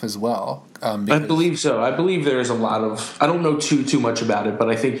stuff as well? I believe so. I believe there's a lot of, I don't know too much about it, but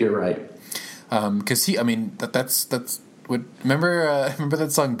I think you're right. Because that's what remember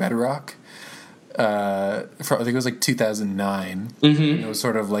that song Bedrock? I think it was like 2009. Mm-hmm. It was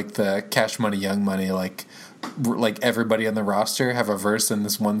sort of like the Cash Money, Young Money, like everybody on the roster have a verse in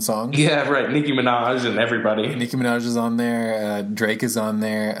this one song. Yeah, right. Nicki Minaj and everybody. Nicki Minaj is on there. Drake is on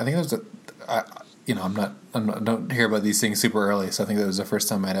there. I think that was I don't hear about these things super early, so I think that was the first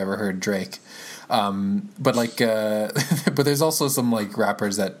time I'd ever heard Drake. But there's also some like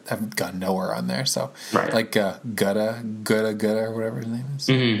rappers that have gone nowhere on there. So right. Like Gutta or whatever his name is.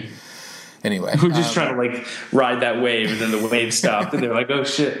 Mm-hmm. Anyway, we're just trying to like ride that wave, and then the wave stopped, and they're like, "Oh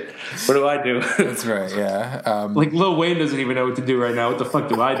shit, what do I do?" That's right, yeah. Like Lil Wayne doesn't even know what to do right now. What the fuck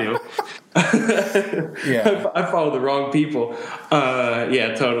do I do? Yeah, I follow the wrong people.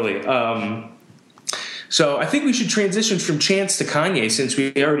 Yeah, totally. So I think we should transition from Chance to Kanye, since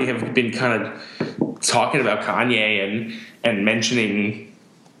we already have been kind of talking about Kanye and mentioning.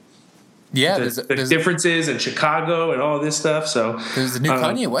 Yeah, there's differences in Chicago and all this stuff. So there's a new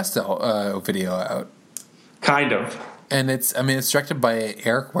Kanye West video out, kind of, and it's directed by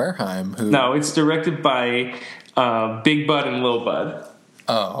Eric Wareheim. No, it's directed by Big Bud and Lil Bud.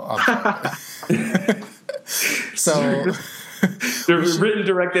 Oh, so they're written,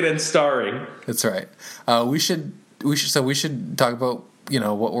 directed, and starring. That's right. We should talk about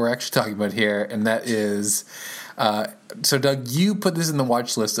what we're actually talking about here, and that is. So Doug, you put this in the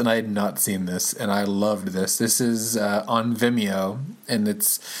watch list, and I had not seen this, and I loved this. This is on Vimeo, and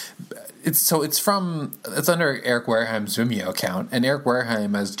it's under Eric Wareheim's Vimeo account, and Eric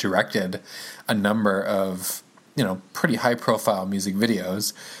Wareheim has directed a number of pretty high profile music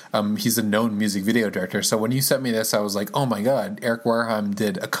videos. He's a known music video director. So when you sent me this, I was like, oh my god, Eric Wareheim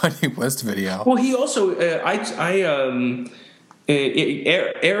did a Kanye West video. Well, he also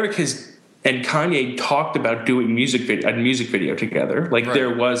Eric has. And Kanye talked about doing a music video together. Like right.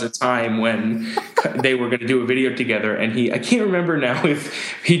 There was a time when they were going to do a video together, and I can't remember now if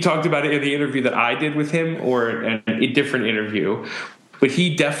he talked about it in the interview that I did with him or a different interview. But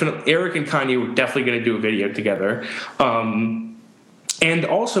Eric and Kanye were definitely going to do a video together. And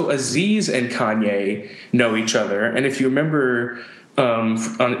also Aziz and Kanye know each other. And if you remember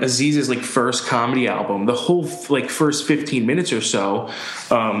on Aziz's like first comedy album, the whole like first 15 minutes or so,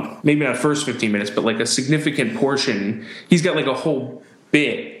 maybe not first 15 minutes, but like a significant portion, he's got like a whole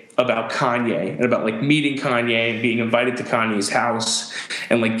bit about Kanye and about like meeting Kanye and being invited to Kanye's house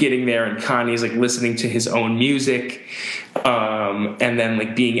and like getting there and Kanye's like listening to his own music, and then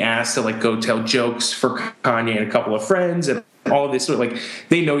like being asked to like go tell jokes for Kanye and a couple of friends and all of this sort of like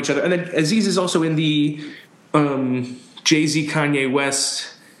they know each other. And then Aziz is also in the Jay-Z Kanye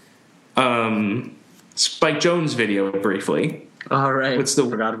West Spike Jonze video briefly. All right.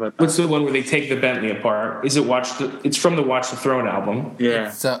 Forgot about that. What's the one where they take the Bentley apart? Is it it's from the Watch the Throne album. Yeah.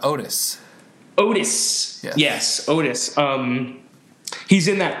 It's Otis. Otis. Yes, Otis. He's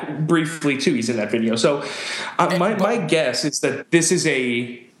in that briefly too. He's in that video. So my guess is that this is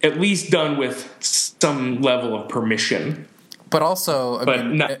at least done with some level of permission. But also,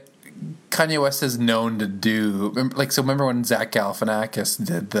 Kanye West is known to do like, so remember when Zach Galifianakis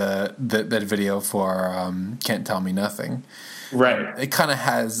did that video for Can't Tell Me Nothing. Right. It kind of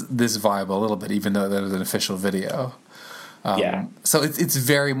has this vibe a little bit, even though that was an official video. So it's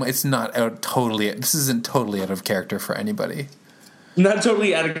very much, it's not totally, this isn't totally out of character for anybody. Not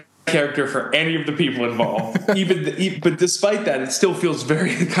totally out of character for any of the people involved. But despite that, it still feels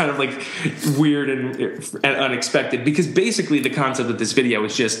very kind of like weird and unexpected, because basically the concept of this video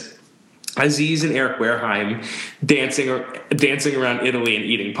is just Aziz and Eric Wareheim dancing around Italy and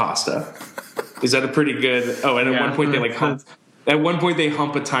eating pasta. Is that a pretty good? Oh, and at one point they like hump. At one point they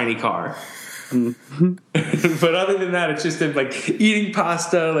hump a tiny car. But other than that, it's just them like eating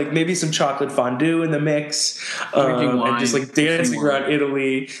pasta, like maybe some chocolate fondue in the mix, and just like dancing around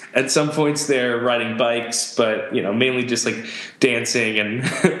Italy. At some points they're riding bikes, but mainly just like dancing and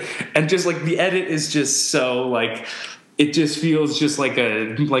just like the edit is just so like. It just feels just like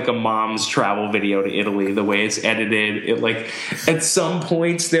a mom's travel video to Italy, the way it's edited. It like at some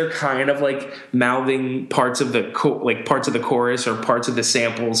points they're kind of like mouthing parts of the chorus or parts of the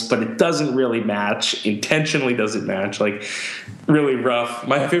samples, but it doesn't really match. Intentionally doesn't match. Like really rough.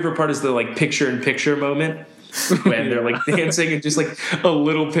 My favorite part is the like picture-in-picture moment when they're like dancing and just like a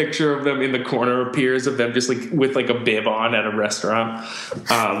little picture of them in the corner appears of them just like with like a bib on at a restaurant.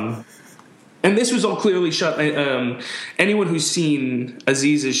 And this was all clearly shot. Anyone who's seen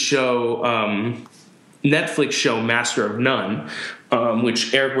Aziz's show, Netflix show Master of None,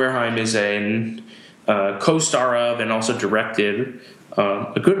 which Eric Wareheim is a co-star of and also directed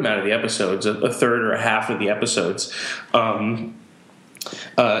a good amount of the episodes, a third or a half of the episodes.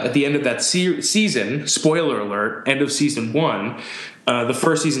 At the end of that season, spoiler alert, end of season 1, the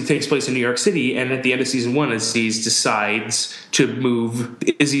first season takes place in New York City, and at the end of season 1, Aziz's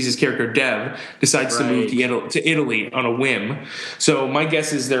character Dev decides to move to Italy on a whim. So my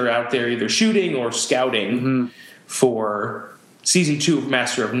guess is they're out there either shooting or scouting for season 2 of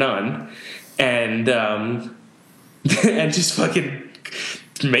Master of None, and and just fucking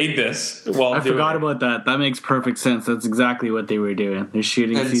made this while I forgot about that. That makes perfect sense. That's exactly what they were doing. They're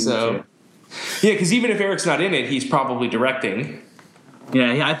shooting season 2. Yeah, because even if Eric's not in it, he's probably directing.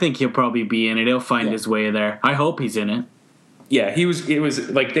 Yeah, I think he'll probably be in it. He'll find his way there. I hope he's in it. Yeah, it was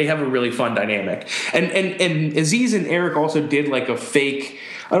like they have a really fun dynamic. And Aziz and Eric also did like a fake,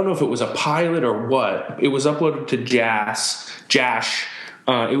 I don't know if it was a pilot or what. It was uploaded to Jash.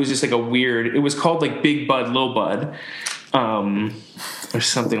 It was just like it was called like Big Bud, Low Bud. Or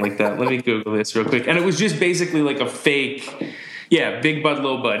something like that. Let me Google this real quick. And it was just basically like a fake, Big Bud,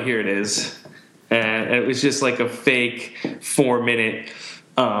 Low Bud, here it is. And it was just like a fake 4-minute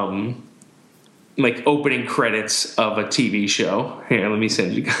like opening credits of a TV show. Here, let me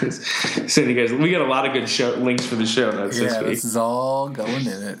send you guys. We got a lot of good links for the show notes this week. This is all going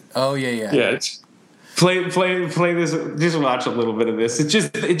in it. Oh yeah. Yeah. Play this. Just watch a little bit of this. It's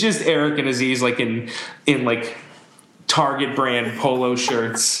just Eric and Aziz like in like Target brand polo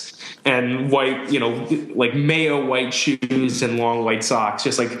shirts and white, like Mayo white shoes and long white socks,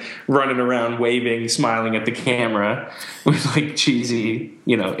 just like running around, waving, smiling at the camera with like cheesy,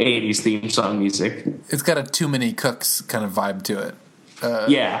 80s theme song music. It's got a Too Many Cooks kind of vibe to it.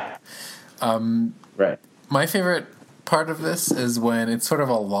 Right. My favorite part of this is when it's sort of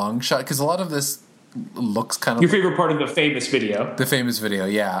a long shot, because a lot of this looks kind of... Your favorite part of the famous video. The famous video,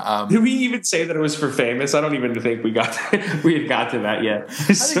 yeah. Did we even say that it was for famous? I don't even think we had got to that yet.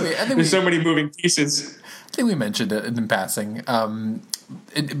 There's so many moving pieces. I think we mentioned it in passing.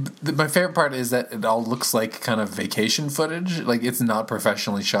 My favorite part is that it all looks like kind of vacation footage. Like it's not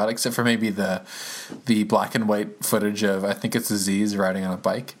professionally shot, except for maybe the black and white footage of, I think it's Aziz riding on a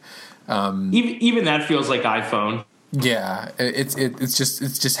bike. Even that feels like iPhone. Yeah, it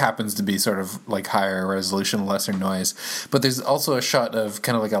just happens to be sort of like higher resolution, lesser noise. But there's also a shot of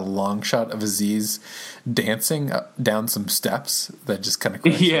kind of like a long shot of Aziz dancing down some steps that just kind of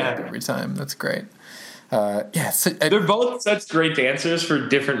cracks me up every time. That's great. They're both such great dancers for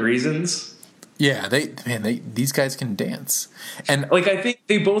different reasons. Yeah, these guys can dance, and like I think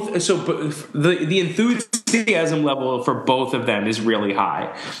they both. So the enthusiasm level for both of them is really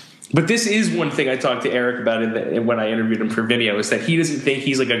high. But this is one thing I talked to Eric about when I interviewed him for video, is that he doesn't think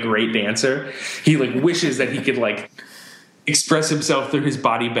he's like a great dancer. He like wishes that he could like express himself through his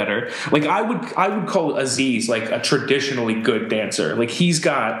body better. Like I would call Aziz like a traditionally good dancer. Like he's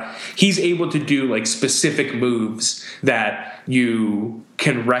able to do like specific moves that you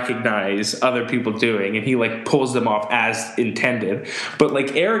can recognize other people doing, and he like pulls them off as intended. But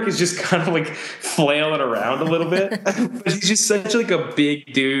like Eric is just kind of like flailing around a little bit. But he's just such like a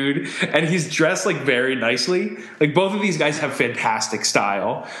big dude, and he's dressed like very nicely. Like both of these guys have fantastic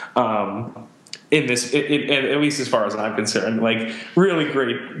style. In this, at least as far as I'm concerned, like really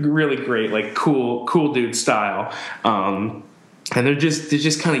great, like cool dude style. And they're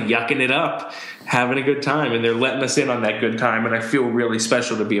just kind of yucking it up, having a good time, and they're letting us in on that good time. And I feel really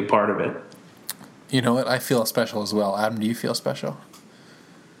special to be a part of it. You know what? I feel special as well. Adam, do you feel special?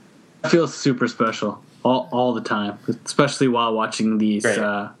 I feel super special all the time, especially while watching these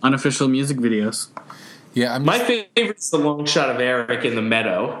unofficial music videos. Yeah, my favorite is the long shot of Eric in the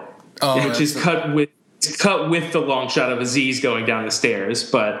meadow. Which is cut with the long shot of Aziz going down the stairs,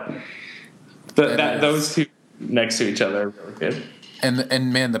 but those two next to each other are really good.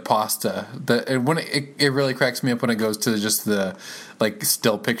 And man, the pasta, it really cracks me up when it goes to just the like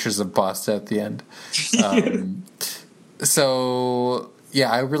still pictures of pasta at the end. So yeah,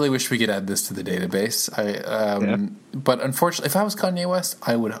 I really wish we could add this to the database. But unfortunately, if I was Kanye West,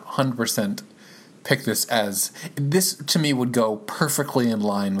 I would 100% pick this to me would go perfectly in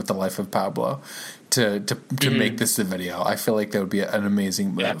line with the life of Pablo to make this a video. I feel like that would be an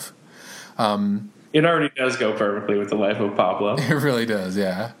amazing move. It already does go perfectly with the life of Pablo. It really does,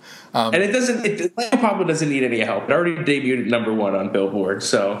 yeah. And Life of Pablo doesn't need any help. It already debuted at #1 on Billboard,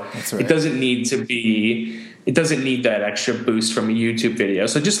 so it doesn't need that extra boost from a YouTube video.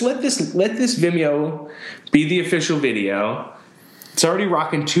 So just let this Vimeo be the official video. It's already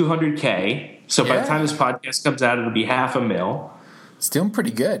rocking 200K. So by the time this podcast comes out, it'll be $500,000. It's doing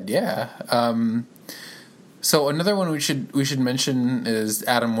pretty good, yeah. So another one we should mention is,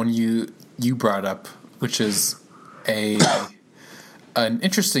 Adam, one you brought up, which is an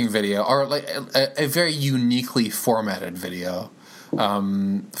interesting video, or like a very uniquely formatted video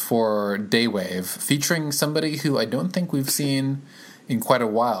for Daywave, featuring somebody who I don't think we've seen in quite a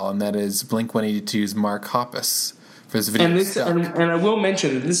while, and that is Blink-182's Mark Hoppus. For this video, and I will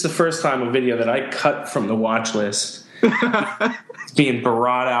mention that this is the first time a video that I cut from the watch list is being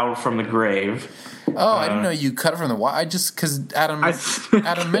brought out from the grave. Oh, I didn't know you cut it from the watch. I just because Adam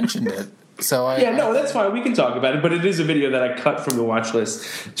mentioned it. So that's fine. We can talk about it, but it is a video that I cut from the watch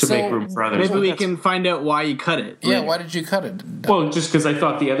list to make room for others. Maybe we can find out why you cut it. Yeah, why did you cut it? Well, just because I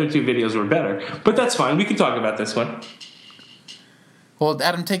thought the other two videos were better. But that's fine. We can talk about this one. Well,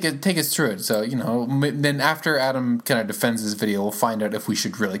 Adam, take us through it. So, then after Adam kind of defends this video, we'll find out if we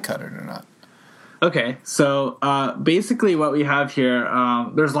should really cut it or not. Okay, so basically what we have here,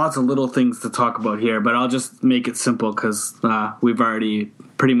 there's lots of little things to talk about here, but I'll just make it simple because we've already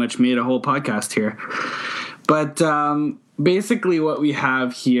pretty much made a whole podcast here. But basically what we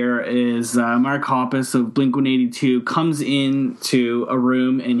have here is Mark Hoppus of Blink-182 comes into a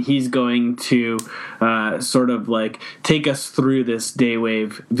room, and he's going to sort of like take us through this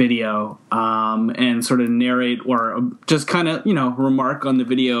Daywave video and sort of narrate or just kind of, remark on the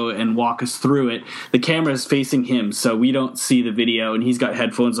video and walk us through it. The camera is facing him, so we don't see the video, and he's got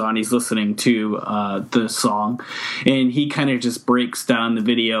headphones on. He's listening to the song, and he kind of just breaks down the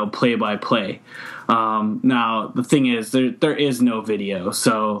video play by play. Now, the thing is, there is no video,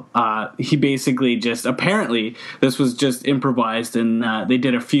 so he basically just, apparently, this was just improvised, and they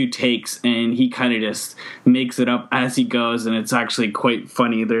did a few takes, and he kind of just makes it up as he goes, and it's actually quite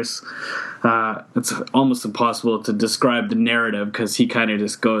funny. It's almost impossible to describe the narrative because he kind of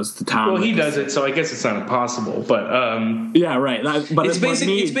just goes to town. Well, he does it, so I guess it's not impossible, but yeah, right. But it's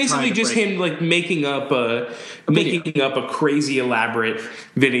basically just him like making up a crazy elaborate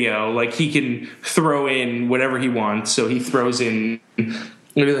video. Like he can throw in whatever he wants, so he throws in.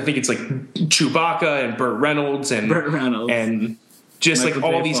 I think it's like Chewbacca and Burt Reynolds and just Michael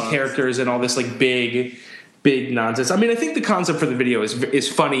like all these characters and all this like big nonsense. I mean, I think the concept for the video is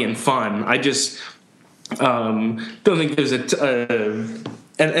funny and fun. I just don't think there's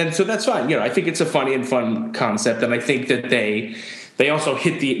and so that's fine. I think it's a funny and fun concept, and I think that they also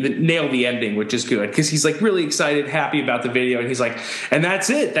nail the ending, which is good, because he's like really excited, happy about the video, and he's like, and that's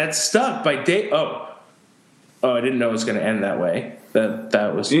it, that's Stuck by Dave. Oh, I didn't know it was going to end that way.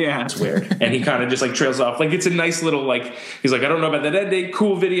 That was that's weird. And he kind of just like trails off. Like, it's a nice little, like, he's like, I don't know about that ending.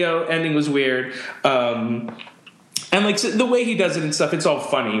 Cool video. Ending was weird. And like, so the way he does it and stuff, it's all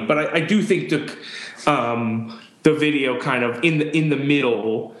funny. But I do think the video kind of in the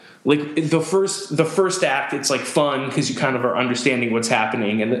middle, like the first act, it's like fun because you kind of are understanding what's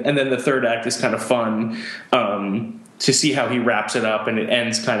happening, and then the third act is kind of fun to see how he wraps it up, and it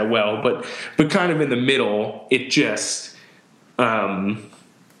ends kind of well. But kind of in the middle, it just I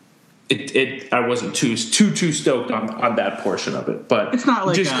wasn't too stoked on that portion of it. But it's not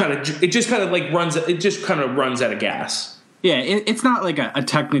like it just kind of runs out of gas. Yeah, it's not like a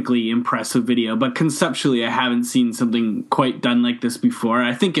technically impressive video, but conceptually I haven't seen something quite done like this before.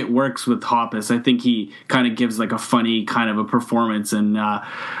 I think it works with Hoppus. I think he kind of gives like a funny kind of a performance, and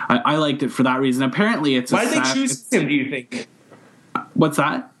I liked it for that reason. Apparently it's Why did they choose him, do you think? What's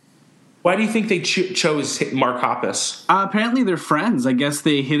that? Why do you think they chose Mark Hoppus? Apparently they're friends. I guess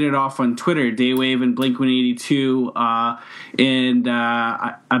they hit it off on Twitter, Daywave and Blink-182. And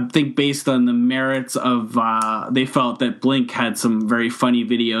I think based on the merits of, they felt that Blink had some very funny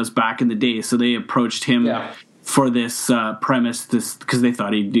videos back in the day, so they approached him for this premise, because they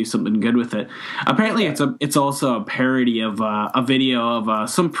thought he'd do something good with it. Apparently it's also a parody of a video of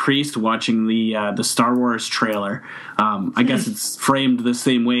some priest watching the Star Wars trailer. I guess it's framed the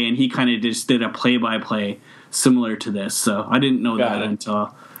same way, and he kind of just did a play-by-play similar to this. So I didn't know that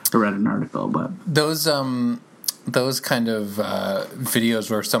until I read an article. But those kind of videos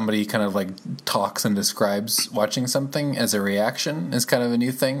where somebody kind of like talks and describes watching something as a reaction is kind of a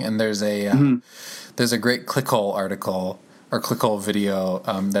new thing. And there's a great Clickhole article or Clickhole video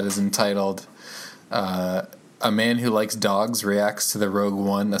that is entitled "A Man Who Likes Dogs Reacts to the Rogue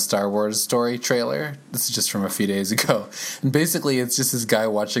One, a Star Wars Story Trailer." This is just from a few days ago, and basically it's just this guy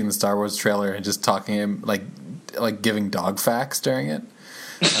watching the Star Wars trailer and just talking like giving dog facts during it.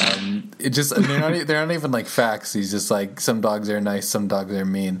 They're not even like facts. He's just like, some dogs are nice, some dogs are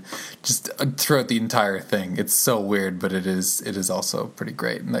mean, just throughout the entire thing. It's so weird, but it is also pretty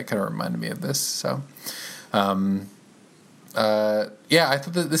great, and that kind of reminded me of this. So I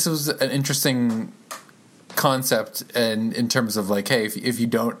thought that this was an interesting concept, and in terms of like, hey, if you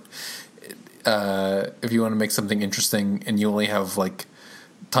want to make something interesting and you only have like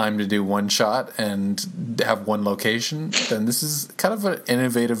time to do one shot and have one location, then this is kind of an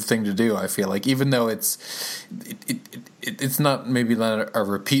innovative thing to do. I feel like, even though it's not a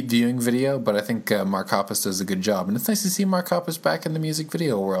repeat viewing video, but I think Mark Hoppus does a good job, and it's nice to see Mark Hoppus back in the music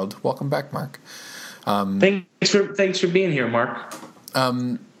video world. Welcome back, Mark. Thanks for being here, Mark.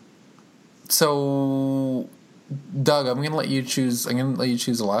 So, Doug, I'm gonna let you choose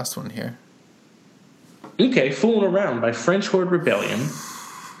the last one here. Okay, "Fooling Around" by French Horde Rebellion.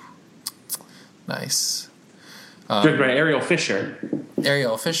 Nice. Directed by Ariel Fisher.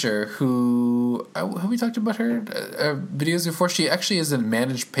 Ariel Fisher, who have we talked about her videos before? She actually has a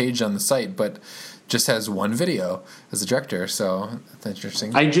managed page on the site, but just has one video as a director, so that's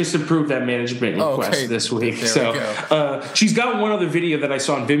interesting. I just approved that management request this week. So she's got one other video that I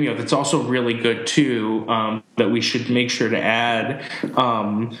saw on Vimeo that's also really good too, that we should make sure to add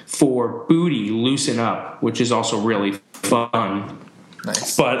for Booty, Loosen Up, which is also really fun.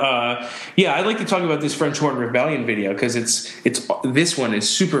 Nice. But I'd like to talk about this French Horde Rebellion video, because this one is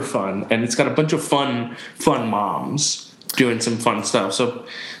super fun, and it's got a bunch of fun moms doing some fun stuff.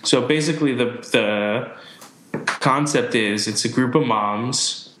 So basically the concept is, it's a group of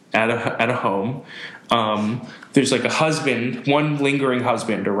moms at a home. There's like one lingering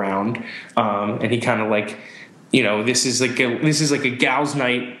husband around, and he kind of like, this is like a gals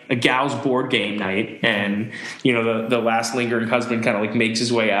night, a gals board game night, and the last lingering husband kind of like makes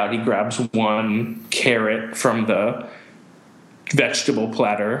his way out. He grabs one carrot from the vegetable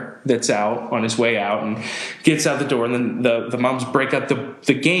platter that's out on his way out and gets out the door, and then the moms break up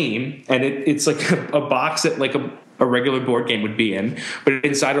the game, and it's like a box that like a regular board game would be in, but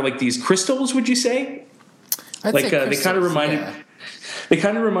inside are like these crystals. Would you say? I'd say crystals, they kind of reminded. Yeah. They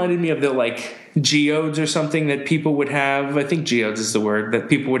kind of reminded me of the like geodes or something that people would have. I think geodes is the word that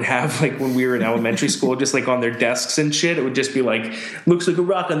people would have like when we were in elementary school, just like on their desks and shit. It would just be like, looks like a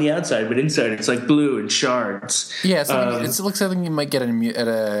rock on the outside, but inside it's like blue and shards. Yeah, it looks like something you might get at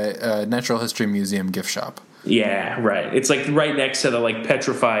a natural history museum gift shop. Yeah, right. It's like right next to the like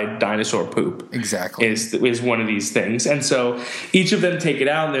petrified dinosaur poop. Exactly. Is one of these things. And so each of them take it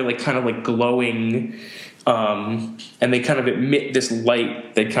out, and they're like kind of like glowing and they kind of emit this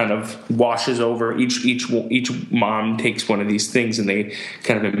light that kind of washes over each mom takes one of these things, and they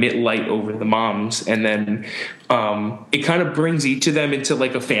kind of emit light over the moms, and then it kind of brings each of them into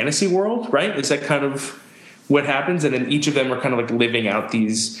like a fantasy world, right? Is that kind of what happens? And then each of them are kind of like living out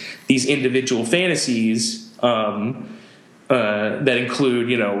these individual fantasies that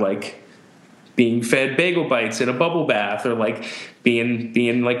include, like being fed bagel bites in a bubble bath, or like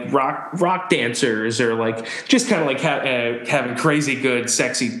being like rock dancers, or like just kind of like having crazy good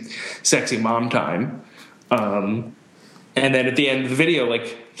sexy mom time. And then at the end of the video,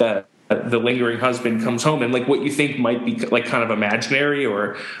 like the lingering husband comes home, and like what you think might be like kind of imaginary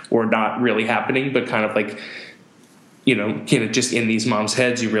or not really happening, but kind of like just in these moms'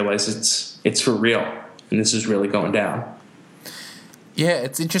 heads, you realize it's for real, and this is really going down. Yeah,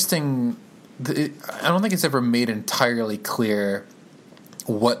 it's interesting. I don't think it's ever made entirely clear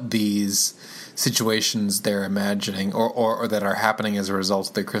what these situations they're imagining or that are happening as a result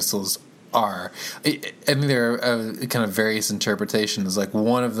of the crystals are. I think there are kind of various interpretations. Like,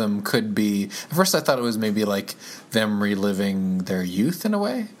 one of them could be, at first I thought it was maybe like them reliving their youth in a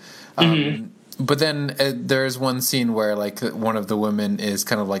way. But then there's one scene where like one of the women is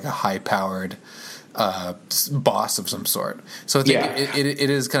kind of like a high-powered boss of some sort. So I think it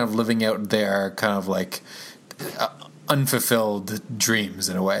is kind of living out their kind of like unfulfilled dreams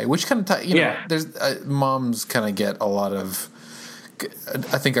in a way, which kind of there's moms kind of get a lot of,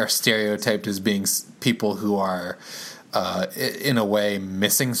 I think, are stereotyped as being people who are in a way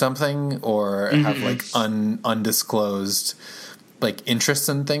missing something, or have like undisclosed like interests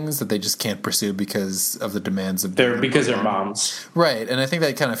in things that they just can't pursue because of the demands of they're moms, right? And I think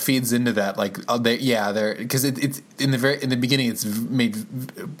that kind of feeds into that, like they're because it's in the beginning it's made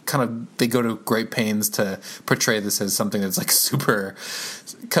kind of, they go to great pains to portray this as something that's like super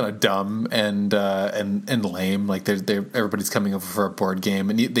kind of dumb and lame. Like they're everybody's coming over for a board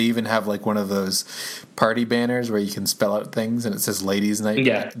game, and they even have like one of those party banners where you can spell out things, and it says "Ladies' Night."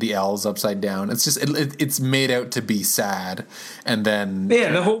 Yeah, the L's upside down. It's just it's made out to be sad, and then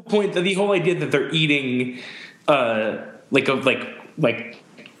the whole point, the whole idea that they're eating like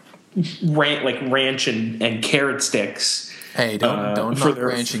ranch and carrot sticks. Hey, don't knock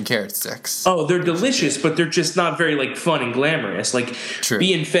ranch and carrot sticks. Oh, they're delicious, but they're just not very like fun and glamorous. Like True.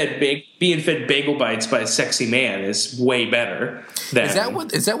 being fed bagel bites by a sexy man is way better. Is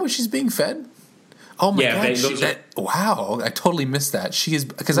that what she's being fed? Oh my god! Wow, I totally missed that. She is,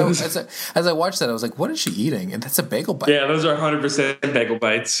 because as I watched that, I was like, "What is she eating?" And that's a bagel bite. Yeah, those are 100% bagel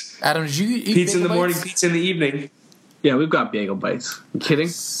bites. Adam, did you eat pizza in the morning, pizza in the evening? Yeah, we've got bagel bites. You kidding?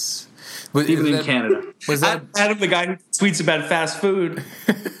 Even in Canada. Was that Adam, the guy who tweets about fast food?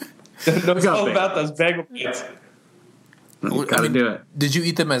 knows all about those bagel bites. Gotta do it. Did you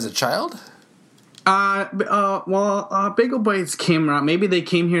eat them as a child? Bagel bites came around. Maybe they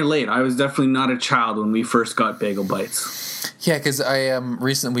came here late. I was definitely not a child when we first got bagel bites. Yeah, because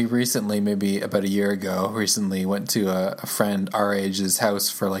we recently, maybe about a year ago, went to a friend our age's house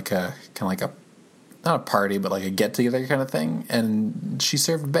for like a kind of like a, not a party, but like a get together kind of thing, and she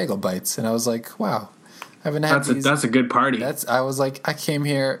served bagel bites, and I was like, wow, I haven't had these. That's a good party. I was like, I came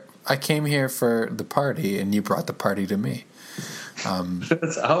here for the party, and you brought the party to me.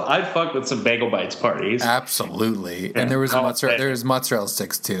 I'd fuck with some bagel bites parties. Absolutely. And there was mozzarella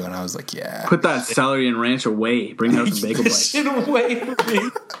sticks too, and I was like, yeah. Put that celery and ranch away. Bring out the bagel bites. Shit away from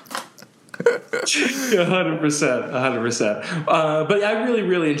me. 100%. But I really,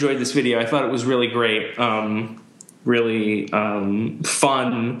 really enjoyed this video. I thought it was really great. Really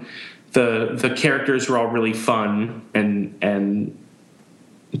fun. The characters were all really fun, and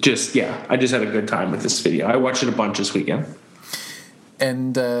just I just had a good time with this video. I watched it a bunch this weekend.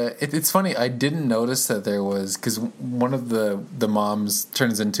 And it's funny, I didn't notice that there was, because one of the moms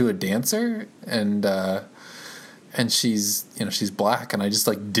turns into a dancer, and she's she's black, and I just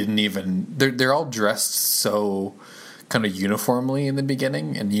like didn't even, they're all dressed so kind of uniformly in the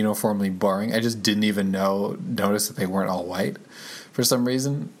beginning and uniformly boring. I just didn't even notice that they weren't all white for some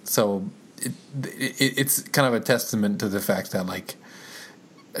reason. So it's kind of a testament to the fact that like,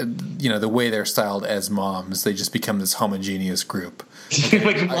 the way they're styled as moms, they just become this homogeneous group.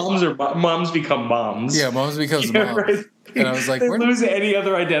 Like moms become moms. Yeah, moms becomes moms. Right. And I was like, they lose any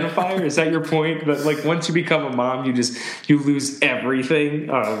other identifier? Is that your point? That like once you become a mom, you lose everything.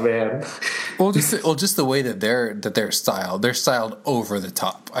 Oh man. Well, just the way that they're styled. They're styled over the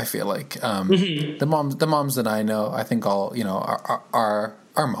top. I feel like the moms that I know, I think all are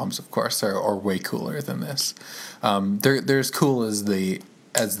moms, of course, are way cooler than this. They're as cool as the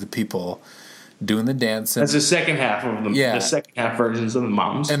people doing the dancing. That's the second half of them. Yeah. The second half versions of the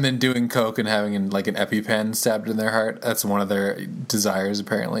moms. And then doing coke and having like an EpiPen stabbed in their heart. That's one of their desires,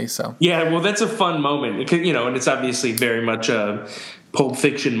 apparently. So yeah, well, that's a fun moment, and it's obviously very much a Pulp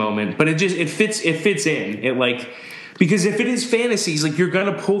Fiction moment, but it fits in. It like. Because if it is fantasies, like you're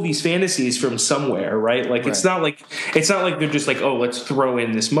gonna pull these fantasies from somewhere, right? Like it's not like they're just like, oh, let's throw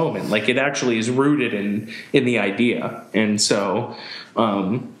in this moment. Like it actually is rooted in the idea, and so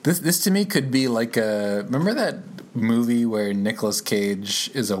this to me could be like remember that movie where Nicolas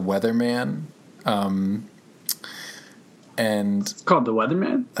Cage is a weatherman, and it's called The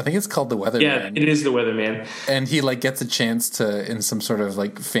Weatherman. I think it's called The Weatherman. Yeah, it is The Weatherman. And he like gets a chance to, in some sort of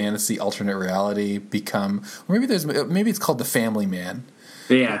like fantasy alternate reality, become. Or maybe it's called The Family Man.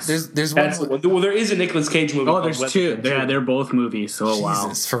 Yes, there's one. Well, there is a Nicolas Cage movie. Oh, there's two. They're both movies. So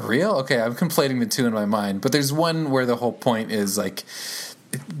Jesus, for real? Okay, I'm conflating the two in my mind. But there's one where the whole point is like.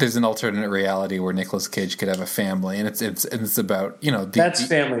 There's an alternate reality where Nicolas Cage could have a family, and it's about that's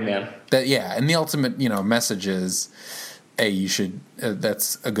Family Man. And the ultimate message is. You should.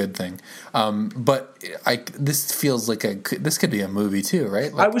 That's a good thing. But this feels like this could be a movie too,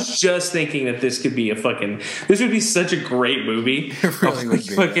 right? Like, I was just thinking that this could be this would be such a great movie. It really would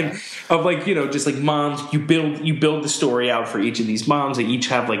be. Of like just like moms. You build the story out for each of these moms. They each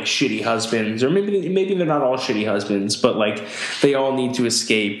have like shitty husbands, or maybe they're not all shitty husbands, but like they all need to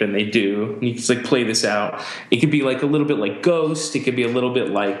escape, and they do. And you just like play this out. It could be like a little bit like Ghost. It could be a little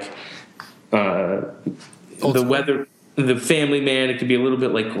bit like The Weather. The Family Man, it could be a little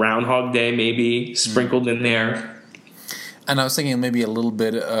bit like Groundhog Day, maybe sprinkled in there. And I was thinking maybe a little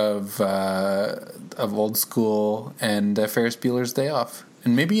bit of Old School and Ferris Bueller's Day Off,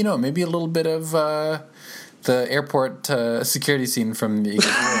 and maybe a little bit of the airport security scene from the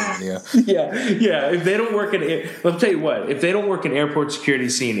video. Yeah. If they don't work I'll tell you what. If they don't work an airport security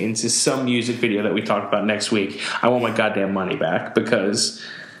scene into some music video that we talk about next week, I want my goddamn money back because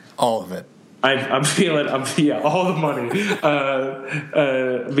all of it. I'm feeling all the money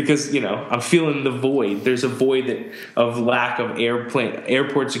because I'm feeling the void. There's a void of lack of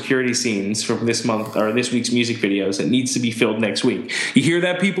airport security scenes from this month or this week's music videos that needs to be filled next week. You hear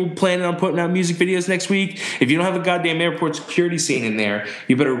that, people planning on putting out music videos next week? If you don't have a goddamn airport security scene in there,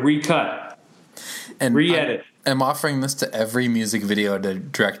 you better recut and re-edit. I'm offering this to every music video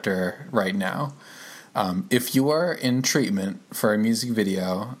director right now. If you are in treatment for a music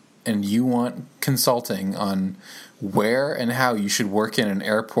video and you want consulting on where and how you should work in an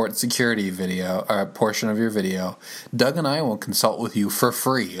airport security video or a portion of your video, Doug and I will consult with you for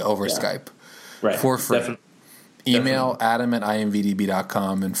free over Skype. Right. For free. Definitely. Email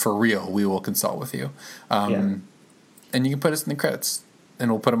adam@imvdb.com, and for real, we will consult with you. And you can put us in the credits,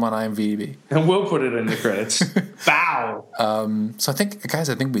 and we'll put them on IMDb. And we'll put it in the credits. Bow! So I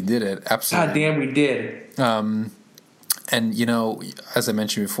think we did it. Absolutely. God damn, we did. And, as I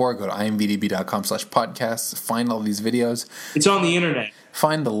mentioned before, go to imvdb.com/podcasts, find all these videos. It's on the internet.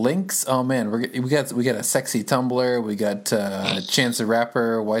 Find the links. Oh, man, we got a sexy Tumblr. We got Chance the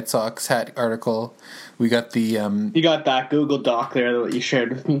Rapper, White Sox hat article. We got the... you got that Google Doc there that you shared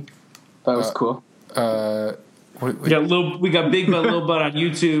with me. That was cool. We got Big Butt, Little Butt on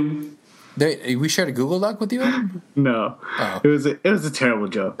YouTube. We shared a Google Doc with you, Adam? No. Oh. It was a terrible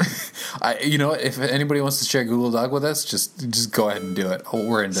joke. If anybody wants to share a Google Doc with us, just go ahead and do it.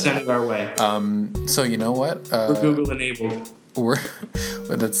 We're into Send it our way. So you know what? We're Google enabled.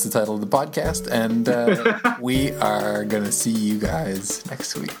 That's the title of the podcast, and we are gonna see you guys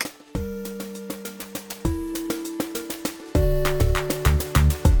next week.